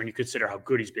 especially when you consider how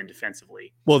good he's been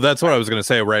defensively. Well, that's what I was going to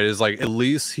say, right? Is like, at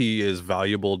least he is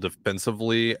valuable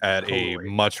defensively at a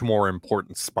much more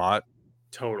important spot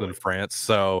than France.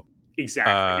 So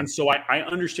exactly. And so I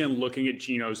understand looking at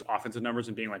Gino's offensive numbers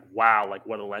and being like, wow, like,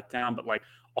 what a letdown. But like,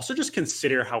 also just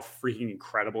consider how freaking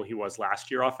incredible he was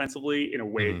last year offensively in a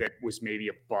way that was maybe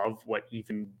above what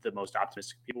even the most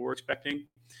optimistic people were expecting.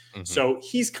 So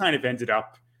he's kind of ended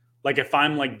up, like, if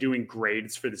I'm like doing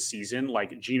grades for the season,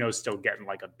 like, Gino's still getting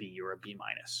like a B or a B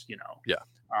minus, you know?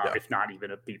 If not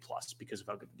even a B plus, because of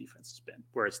how good the defense has been.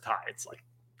 Whereas Ty, it's like,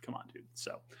 come on, dude.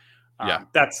 So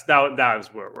that was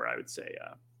where I would say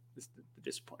is the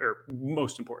disappoint or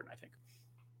most important, I think.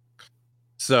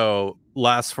 So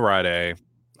last Friday,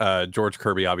 George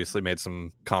Kirby obviously made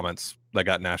some comments that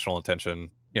got national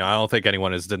attention. You know, I don't think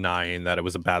anyone is denying that it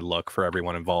was a bad look for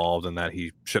everyone involved and that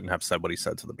he shouldn't have said what he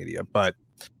said to the media. But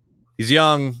he's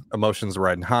young, emotions are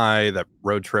riding high. That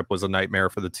road trip was a nightmare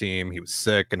for the team. He was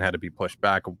sick and had to be pushed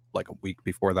back like a week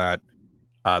before that.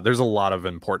 There's a lot of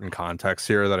important context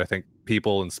here that I think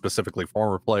people, and specifically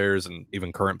former players and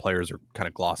even current players, are kind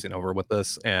of glossing over with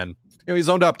this. And, you know, he's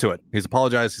owned up to it. He's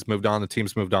apologized. He's moved on. The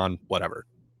team's moved on, whatever.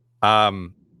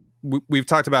 We've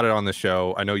talked about it on the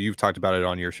show. I know you've talked about it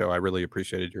on your show. I really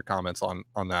appreciated your comments on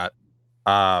that.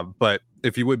 But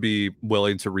if you would be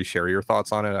willing to reshare your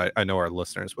thoughts on it, I know our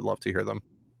listeners would love to hear them.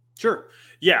 Sure.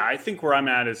 Yeah, I think where I'm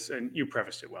at is, and you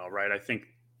prefaced it well, right? I think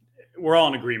we're all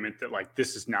in agreement that like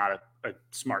this is not a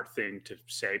smart thing to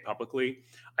say publicly.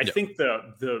 I think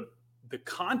the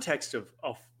context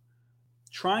of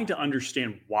trying to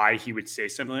understand why he would say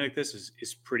something like this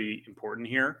is pretty important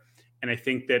here. And I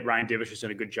think that Ryan Divish has done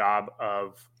a good job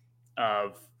of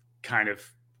kind of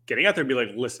getting out there and be like,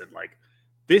 listen, like,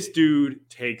 this dude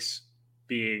takes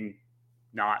being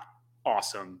not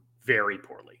awesome very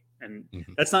poorly. And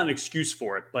that's not an excuse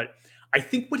for it. But I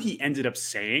think what he ended up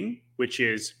saying, which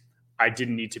is, I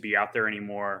didn't need to be out there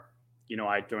anymore. You know,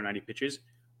 I'd throw 90 pitches.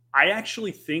 I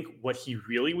actually think what he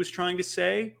really was trying to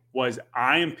say was,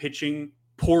 I am pitching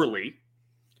poorly.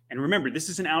 And remember, this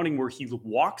is an outing where he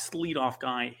walks the leadoff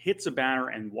guy, hits a batter,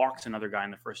 and walks another guy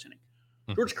in the first inning.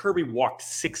 George Kirby walked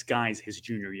 6 guys his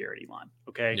junior year at Elon.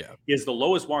 Okay. Yeah. He has the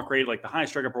lowest walk rate, like the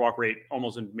highest strikeout per walk rate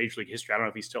almost in Major League history. I don't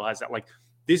know if he still has that. Like,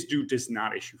 this dude does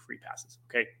not issue free passes.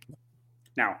 Okay.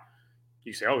 Now,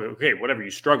 you say, oh, okay, whatever,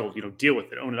 you struggled, you know, deal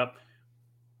with it, own it up.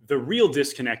 The real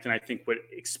disconnect, and I think what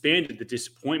expanded the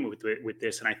disappointment with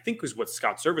this, and I think was what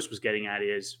Scott Service was getting at,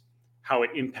 is how it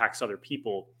impacts other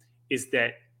people, is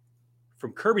that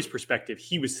from Kirby's perspective,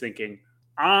 he was thinking,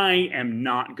 I am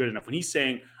not good enough. When he's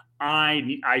saying,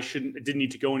 didn't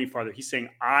need to go any farther, he's saying,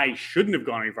 I shouldn't have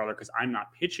gone any farther because I'm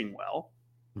not pitching well.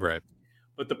 Right.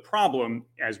 But the problem,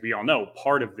 as we all know,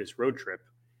 part of this road trip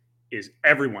is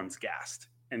everyone's gassed.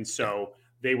 And so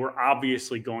they were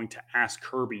obviously going to ask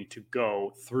Kirby to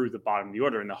go through the bottom of the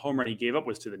order. And the home run he gave up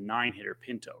was to the 9-hitter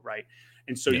Pinto, right?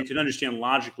 And so you can understand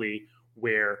logically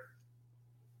where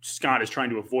Scott is trying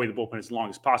to avoid the bullpen as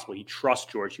long as possible. He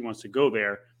trusts George. He wants to go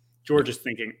there. George is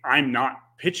thinking, I'm not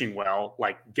pitching well.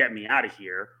 Like, get me out of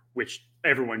here, which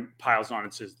everyone piles on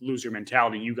and says, loser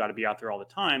mentality. You got to be out there all the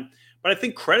time. But I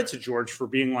think credit to George for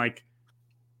being like,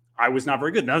 I was not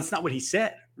very good. Now, that's not what he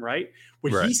said, right?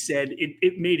 What he said,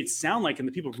 it made it sound like, and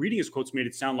the people reading his quotes made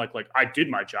it sound like I did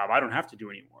my job. I don't have to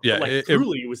do anymore. Yeah, but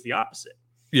truly, it was the opposite.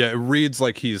 Yeah, it reads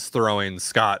like he's throwing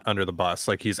Scott under the bus,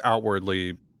 like he's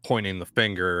outwardly pointing the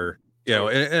finger, you know,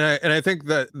 and I think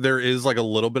that there is like a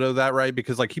little bit of that, right?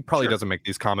 Because like he probably doesn't make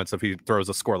these comments if he throws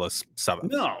a scoreless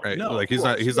 7th. No, right? No, like he's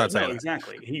not saying that.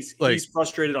 Exactly. He's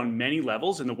frustrated on many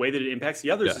levels, and the way that it impacts the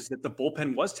others is that the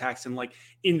bullpen was taxed, and like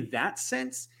in that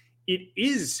sense, it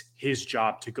is his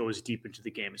job to go as deep into the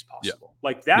game as possible.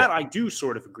 Like that, I do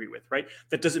sort of agree with, right?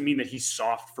 That doesn't mean that he's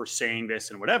soft for saying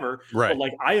this and whatever. Right. But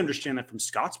like, I understand that from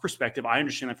Scott's perspective. I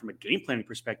understand that from a game planning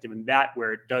perspective, and that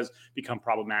where it does become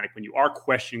problematic when you are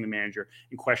questioning the manager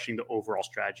and questioning the overall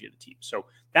strategy of the team. So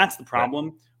that's the problem.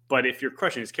 Right. But if you're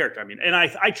questioning his character, I mean, and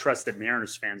I trust that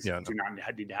Mariners fans do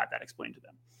not need to have that explained to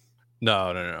them.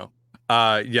 No.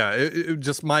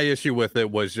 Just my issue with it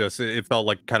was just it felt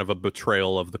like kind of a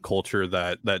betrayal of the culture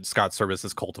that Scott Service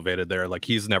has cultivated there. Like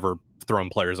he's never thrown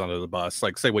players under the bus.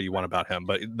 Like say what you want about him,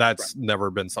 but that's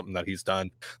never been something that he's done.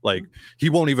 Like he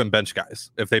won't even bench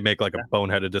guys if they make like a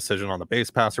boneheaded decision on the base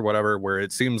pass or whatever, where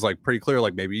it seems like pretty clear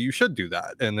like maybe you should do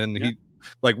that. And then he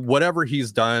like whatever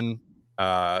he's done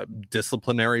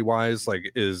disciplinary wise like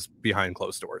is behind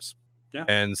closed doors. Yeah.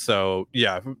 And so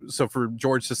for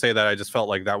George to say that, I just felt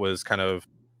like that was kind of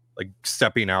like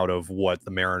stepping out of what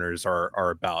the Mariners are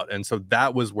about. And so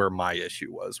that was where my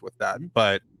issue was with that.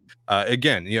 But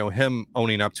again, you know, him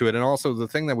owning up to it. And also the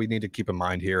thing that we need to keep in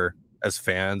mind here as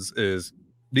fans is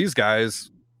these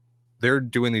guys, they're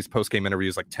doing these post-game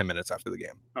interviews like 10 minutes after the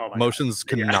game. Emotions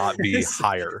cannot be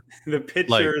higher. The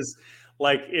pitchers,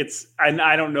 like it's, and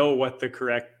I don't know what the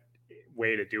correct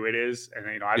way to do it is, and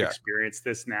you know I've experienced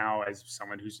this now as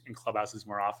someone who's in clubhouses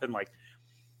more often. Like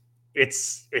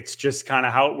it's just kind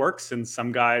of how it works, and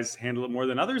some guys handle it more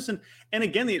than others. And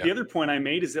again, the other point I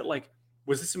made is that like,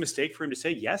 was this a mistake for him to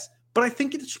say? Yes, but I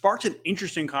think it sparked an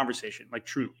interesting conversation, like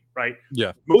truly, right?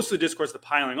 Yeah. Most of the discourse, the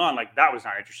piling on, like that was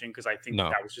not interesting because I think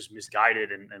that was just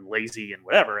misguided and lazy and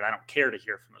whatever, and I don't care to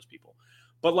hear from those people.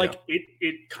 But like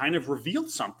it kind of revealed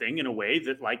something in a way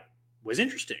that like was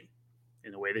interesting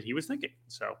in the way that he was thinking.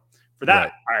 So for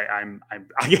that,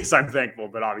 I guess I'm thankful,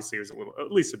 but obviously it was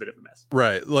at least a bit of a mess.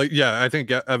 Right. Like, yeah, I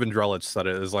think Evan Drellich said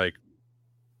it is like,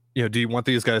 you know, do you want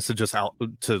these guys to just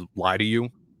to lie to you?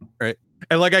 Right.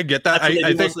 And like, I get that. I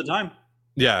think most of the time.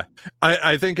 Yeah.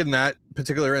 I think in that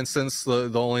particular instance, the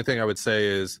only thing I would say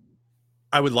is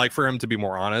I would like for him to be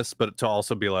more honest, but to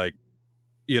also be like,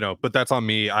 you know, but that's on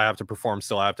me. I have to perform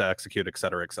still. I have to execute, et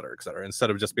cetera, et cetera, et cetera. Instead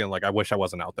of just being like, I wish I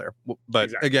wasn't out there.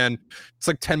 But again, it's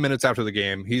like 10 minutes after the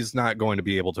game. He's not going to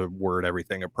be able to word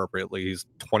everything appropriately. He's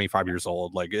 25 years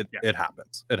old. Like it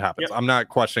happens. It happens. I'm not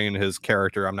questioning his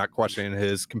character. I'm not questioning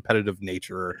his competitive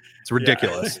nature. It's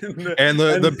ridiculous. And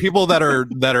the people that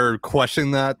are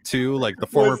questioning that too, like the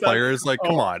former players, like,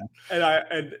 come on.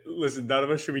 And listen, none of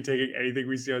us should be taking anything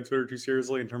we see on Twitter too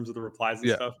seriously in terms of the replies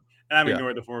and stuff. And I'm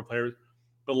ignoring the former players.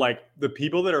 But like the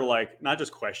people that are like not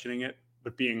just questioning it,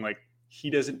 but being like,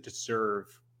 he doesn't deserve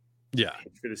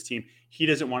for this team. He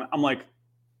doesn't want. I'm like,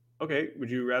 okay, would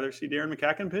you rather see Darren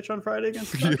McCacken pitch on Friday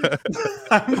against the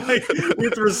I'm like,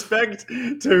 with respect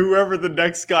to whoever the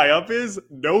next guy up is,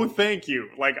 no thank you.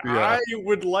 Like I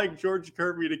would like George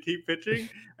Kirby to keep pitching.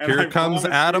 And here comes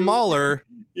Adam Muller.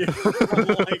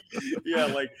 Like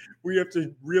we have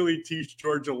to really teach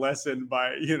George a lesson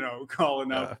by, you know,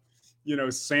 calling up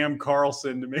Sam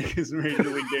Carlson to make his major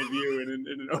league debut in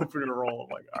an opener role.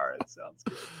 I'm like, all right, sounds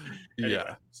good. Anyway,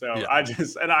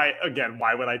 again,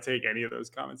 why would I take any of those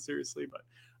comments seriously? But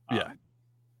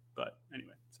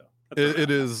anyway, so it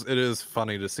is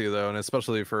funny to see though, and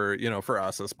especially for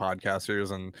us as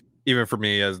podcasters, and even for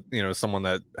me as someone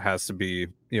that has to be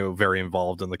very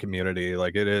involved in the community.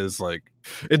 Like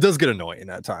it does get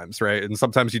annoying at times, right? And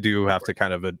sometimes you do have to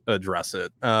kind of address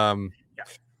it.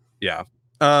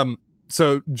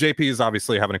 So JP is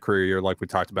obviously having a career year, like we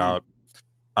talked about.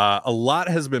 A lot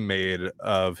has been made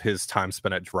of his time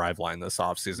spent at Driveline this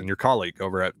offseason. Your colleague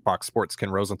over at Fox Sports, Ken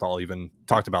Rosenthal, even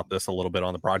talked about this a little bit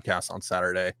on the broadcast on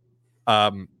Saturday.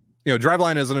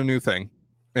 Driveline isn't a new thing,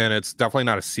 and it's definitely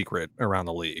not a secret around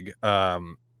the league.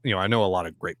 I know a lot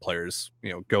of great players,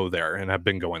 go there and have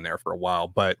been going there for a while,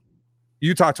 but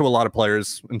you talk to a lot of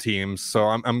players and teams. So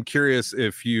I'm curious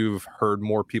if you've heard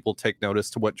more people take notice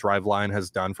to what Driveline has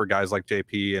done for guys like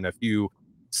JP, and if you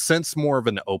sense more of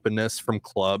an openness from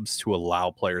clubs to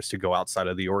allow players to go outside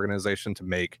of the organization to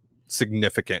make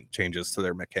significant changes to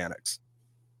their mechanics.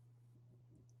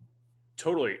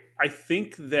 Totally. I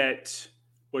think that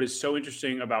what is so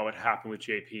interesting about what happened with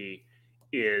JP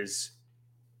is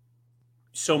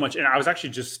so much. And I was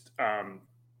actually just, I'm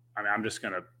just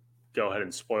going to go ahead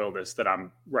and spoil this, that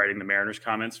I'm writing the Mariners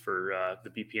comments for the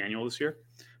BP annual this year.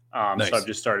 Nice. So I've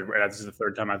just started. This is the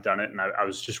third time I've done it. And I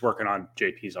was just working on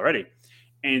JP's already.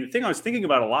 And the thing I was thinking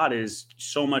about a lot is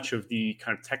so much of the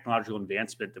kind of technological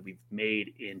advancement that we've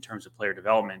made in terms of player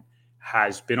development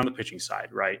has been on the pitching side,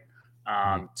 right?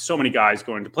 So many guys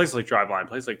going to places like Driveline,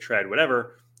 places like Tread,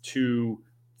 whatever, to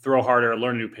throw harder,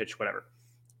 learn a new pitch, whatever.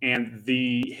 And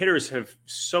the hitters have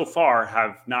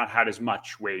not had as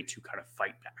much way to kind of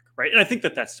fight back, right? And I think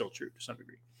that that's still true to some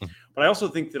degree. But I also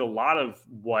think that a lot of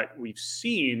what we've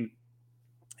seen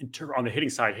on the hitting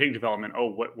side, hitting development,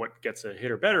 what gets a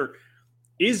hitter better,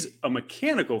 is a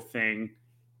mechanical thing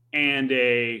and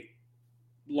a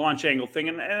launch angle thing.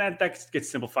 And that gets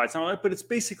simplified somewhat, but it's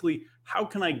basically, how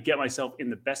can I get myself in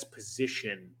the best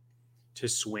position to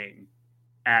swing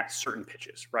at certain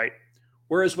pitches, right?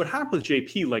 Whereas what happened with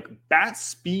JP, like bat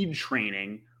speed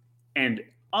training and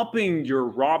upping your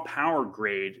raw power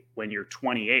grade when you're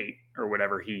 28 or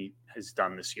whatever he has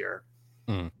done this year,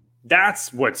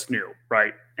 that's what's new,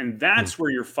 right? And that's where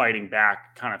you're fighting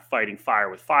back, kind of fighting fire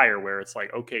with fire, where it's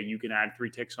like, okay, you can add 3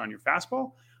 ticks on your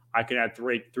fastball. I can add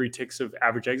three ticks of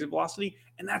average exit velocity.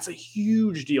 And that's a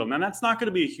huge deal. Now, that's not going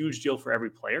to be a huge deal for every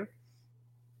player,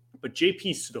 but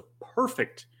JP's the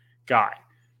perfect guy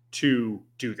to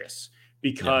do this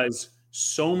because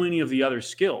so many of the other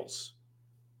skills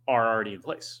are already in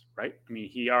place, right? I mean,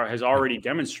 he has already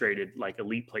demonstrated like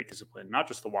elite plate discipline, not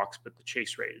just the walks, but the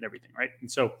chase rate and everything, right?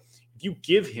 And so if you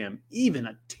give him even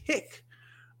a tick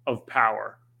of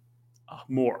power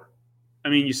more, I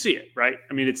mean, you see it, right?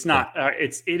 I mean, it's not,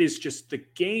 it is just, the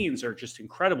gains are just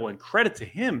incredible, and credit to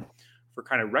him for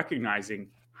kind of recognizing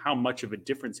how much of a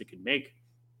difference it can make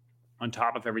on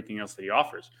top of everything else that he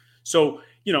offers. So,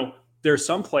 there are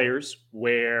some players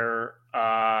where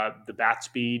the bat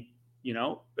speed,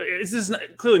 this is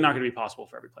clearly not going to be possible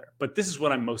for every player, but this is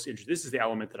what I'm most interested in. This is the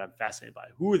element that I'm fascinated by.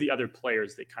 Who are the other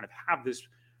players that kind of have this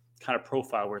kind of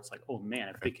profile where it's like, oh man,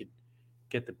 if they could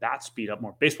get the bat speed up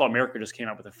more. Baseball America just came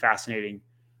out with a fascinating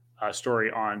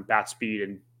story on bat speed,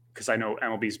 and because I know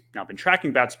MLB's now been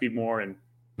tracking bat speed more, and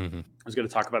I was going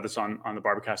to talk about this on the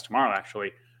Barbercast tomorrow,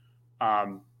 actually.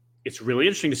 It's really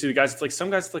interesting to see the guys. It's like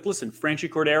some guys, it's like, listen, Franchy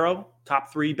Cordero,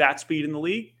 top 3 bat speed in the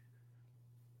league,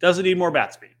 doesn't need more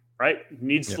bat speed, right?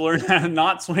 Needs to learn how to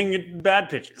not swing at bad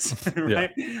pitches, right?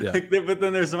 But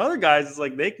then there's some other guys, it's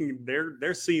like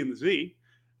they're seeing the Z,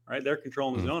 right? They're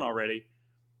controlling the zone already.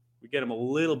 We get them a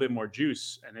little bit more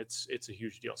juice, and it's a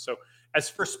huge deal. So as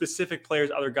for specific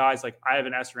players, other guys, like I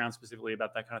haven't asked around specifically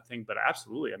about that kind of thing, but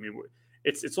absolutely. I mean,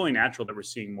 it's only natural that we're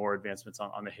seeing more advancements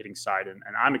on the hitting side, and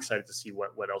I'm excited to see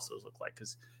what else those look like,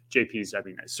 because JP's, I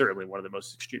mean, certainly one of the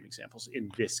most extreme examples in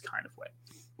this kind of way.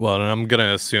 Well, and I'm going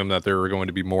to assume that there are going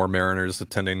to be more Mariners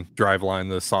attending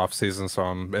Driveline this offseason, so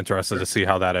I'm interested to see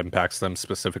how that impacts them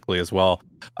specifically as well.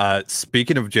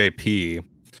 Speaking of JP,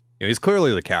 he's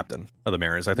clearly the captain of the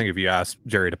Mariners. I think if you ask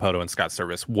Jerry Dipoto and Scott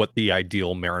Service what the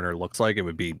ideal Mariner looks like, it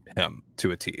would be him to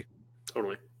a T.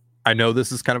 Totally. I know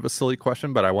this is kind of a silly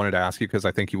question, but I wanted to ask you because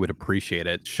I think you would appreciate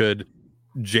it. Should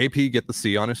JP get the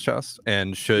C on his chest,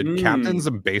 and should captains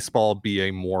in baseball be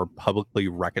a more publicly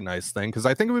recognized thing? Because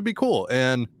I think it would be cool.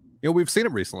 And, we've seen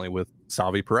it recently with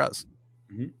Salvi Perez.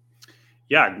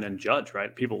 Yeah, and then Judge,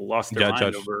 right? People lost their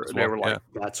mind over. They were like,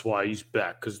 "That's why he's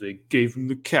back, because they gave him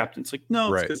the captain." It's like,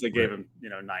 no, it's because they gave him,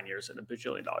 9 years and $1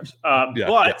 bajillion.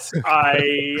 But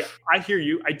I hear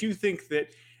you. I do think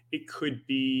that it could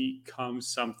become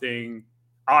something.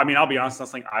 I mean, I'll be honest,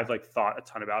 that's something I've thought a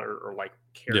ton about or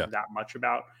cared that much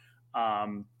about.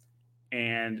 And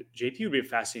JP would be a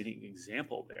fascinating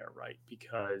example there, right?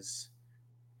 Because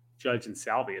Judge and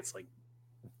Salvi, it's like,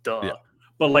 duh. Yeah.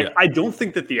 But I don't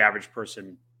think that the average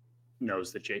person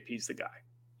knows that JP's the guy.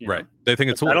 Right. They think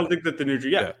it's. I don't think that the new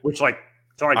which it's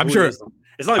not like I'm Julio, sure.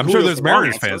 It's not like I'm Julio's sure there's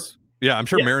Mariners fans. Yeah, I'm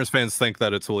sure Mariners fans think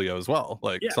that it's Julio as well.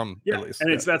 At least.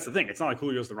 And that's the thing. It's not like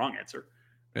Julio's the wrong answer.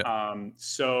 Yeah.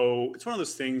 So it's one of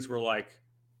those things where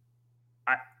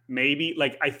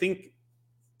I think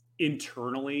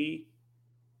internally,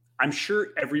 I'm sure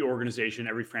every organization,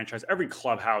 every franchise, every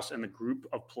clubhouse, and the group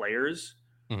of players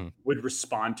would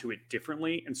respond to it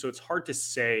differently. And so it's hard to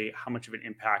say how much of an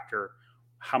impact or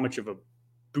how much of a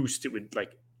boost it would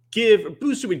like give,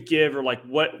 or like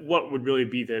what would really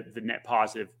be the net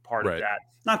positive part of that.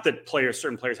 Not that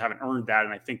certain players haven't earned that.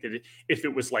 And I think that if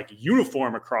it was like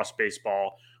uniform across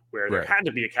baseball, where there had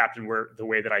to be a captain, where the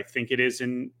way that I think it is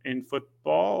in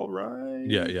football, right?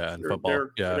 Yeah, in football.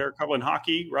 There are a couple in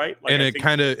hockey, right? Like, and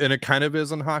it kind of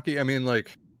is in hockey. I mean,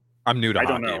 like, I'm new to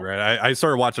hockey, right? I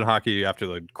started watching hockey after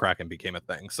the Kraken became a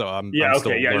thing, so I'm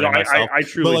still learning myself. I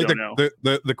truly don't know.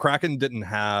 The Kraken didn't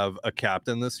have a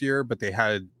captain this year, but they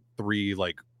had 3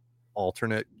 like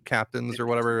alternate captains or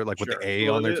whatever, like with the A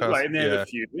on their chest. And they have a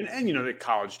few, and the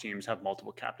college teams have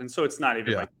multiple captains, so it's not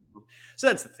even like. So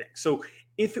that's the thing. So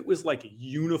if it was like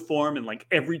uniform and like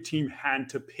every team had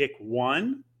to pick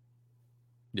one,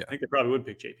 I think they probably would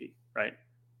pick JP, right?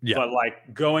 Yeah. But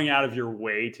like going out of your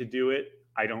way to do it,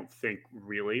 I don't think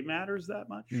really matters that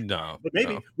much. No, but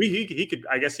maybe he could.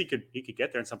 I guess he could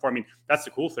get there in some form. I mean, that's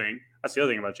the cool thing. That's the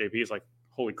other thing about JP is like,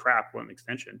 holy crap, what an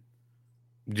extension.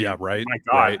 Yeah, right. My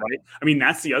God, right? I mean,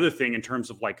 that's the other thing in terms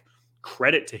of like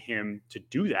credit to him to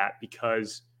do that,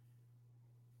 because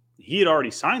he had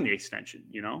already signed the extension.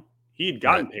 He had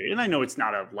gotten paid, and I know it's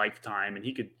not a lifetime, and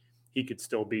he could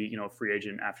still be a free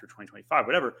agent after 2025,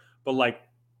 whatever. But like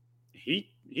he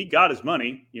got his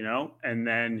money, and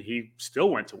then he still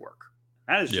went to work.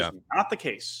 That is just not the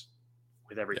case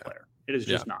with every player. It is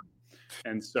just not.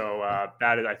 And so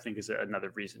that I think is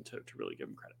another reason to really give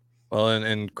him credit. Well,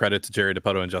 and credit to Jerry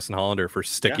Dipoto and Justin Hollander for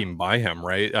sticking by him,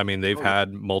 right? I mean, they've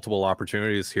had multiple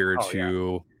opportunities here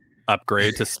to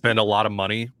upgrade, to spend a lot of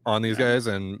money on these guys,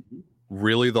 and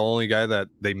really the only guy that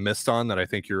they missed on that I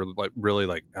think you're like really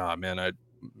like, oh man, I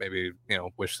maybe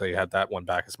wish they had that one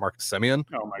back is Marcus Semien.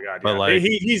 Oh my God, but like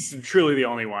he's truly the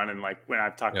only one. And like when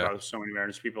I've talked about it with so many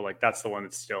Mariners people, like that's the one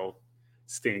that still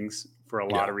stings for a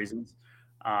lot of reasons.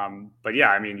 But yeah,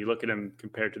 I mean, you look at him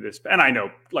compared to this, and I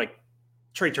know like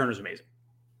Trey Turner's amazing.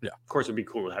 Yeah, of course it'd be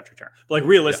cool to have Trey Turner, but like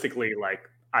realistically, like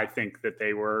I think that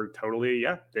they were totally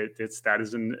that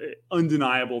is an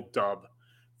undeniable dub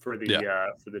for the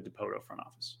Dipoto front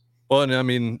office. Well, and I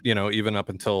mean, even up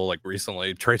until like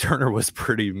recently, Trey Turner was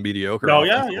pretty mediocre.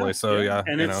 Oh So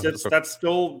and that's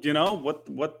still what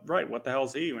the hell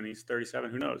is he when he's 37?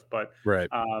 Who knows? But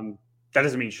that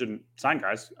doesn't mean you shouldn't sign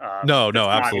guys. No,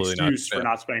 absolutely not. Excuse for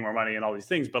not spending more money and all these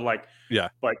things, but like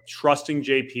but trusting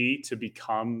JP to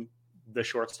become the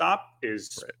shortstop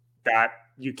is that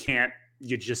you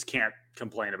just can't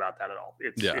complain about that at all.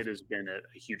 It has been a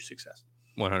huge success.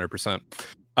 100%.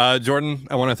 Jordan,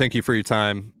 I want to thank you for your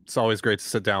time. It's always great to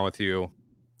sit down with you.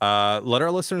 Let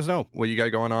our listeners know what you got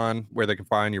going on, where they can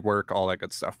find your work, all that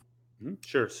good stuff.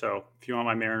 Sure. So if you want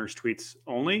my Mariners tweets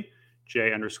only,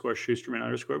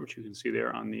 J_Shusterman_, which you can see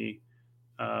there on the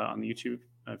YouTube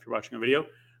if you're watching a video.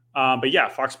 But yeah,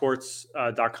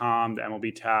 foxsports.com, the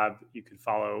MLB tab, you can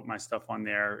follow my stuff on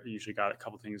there. I usually got a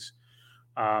couple things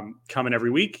coming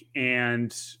every week,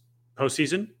 and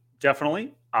postseason,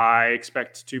 definitely. I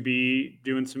expect to be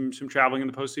doing some traveling in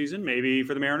the postseason, maybe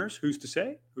for the Mariners. Who's to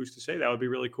say? That would be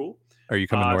really cool. Are you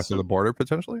coming north of the border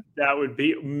potentially? That would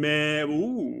be,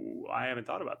 I haven't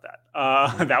thought about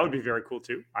that. That would be very cool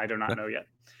too. I do not know yet.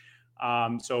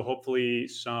 So hopefully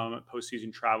some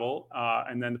postseason travel,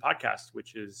 and then the podcast,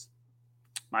 which is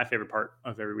my favorite part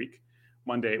of every week.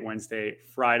 Monday, Wednesday,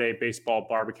 Friday, baseball,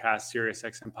 Barbacast, Sirius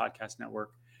XM Podcast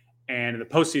Network. And in the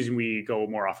postseason, we go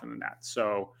more often than that.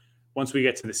 So once we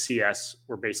get to the CS,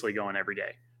 we're basically going every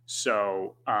day.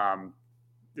 So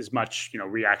as much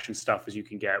reaction stuff as you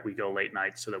can get, we go late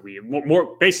night so that we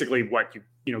more basically what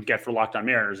you get for Locked On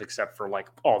Mariners, except for like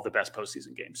all the best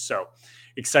postseason games. So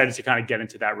excited to kind of get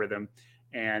into that rhythm.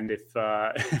 And if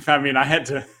I had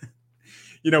to,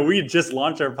 we had just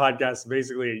launched our podcast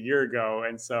basically a year ago,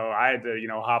 and so I had to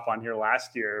hop on here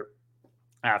last year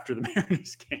after the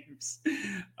Mariners games,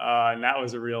 and that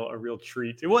was a real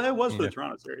treat. It was for the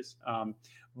Toronto series,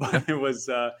 but it was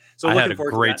so. I had a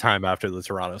great time after the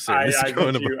Toronto series. I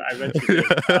bet you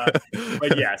did.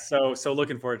 But yeah, so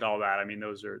looking forward to all that. I mean,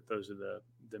 those are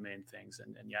the main things,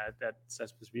 and yeah, that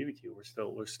Céspedes BBQ.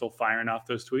 We're still firing off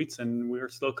those tweets, and we're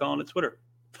still calling it Twitter.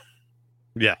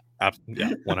 Yeah,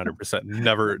 100%.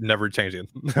 Never changing.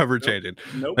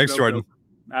 Nope. Thanks, Jordan.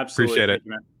 Absolutely. Appreciate it.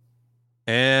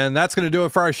 And that's going to do it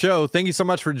for our show. Thank you so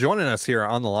much for joining us here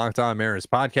on the Locked On Mariners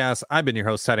podcast. I've been your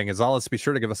host, Teddy Gonzalez. Be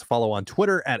sure to give us a follow on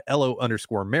Twitter at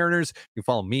LO_Mariners. You can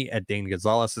follow me at Dane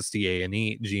Gonzalez, it's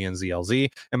DANEGNZLZ,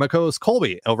 and my co-host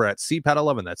Colby over at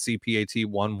CPAT11, that's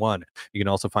CPAT11. You can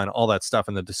also find all that stuff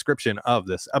in the description of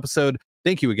this episode.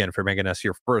 Thank you again for making us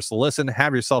your first listen.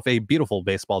 Have yourself a beautiful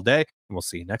baseball day, and we'll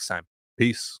see you next time.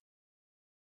 Peace.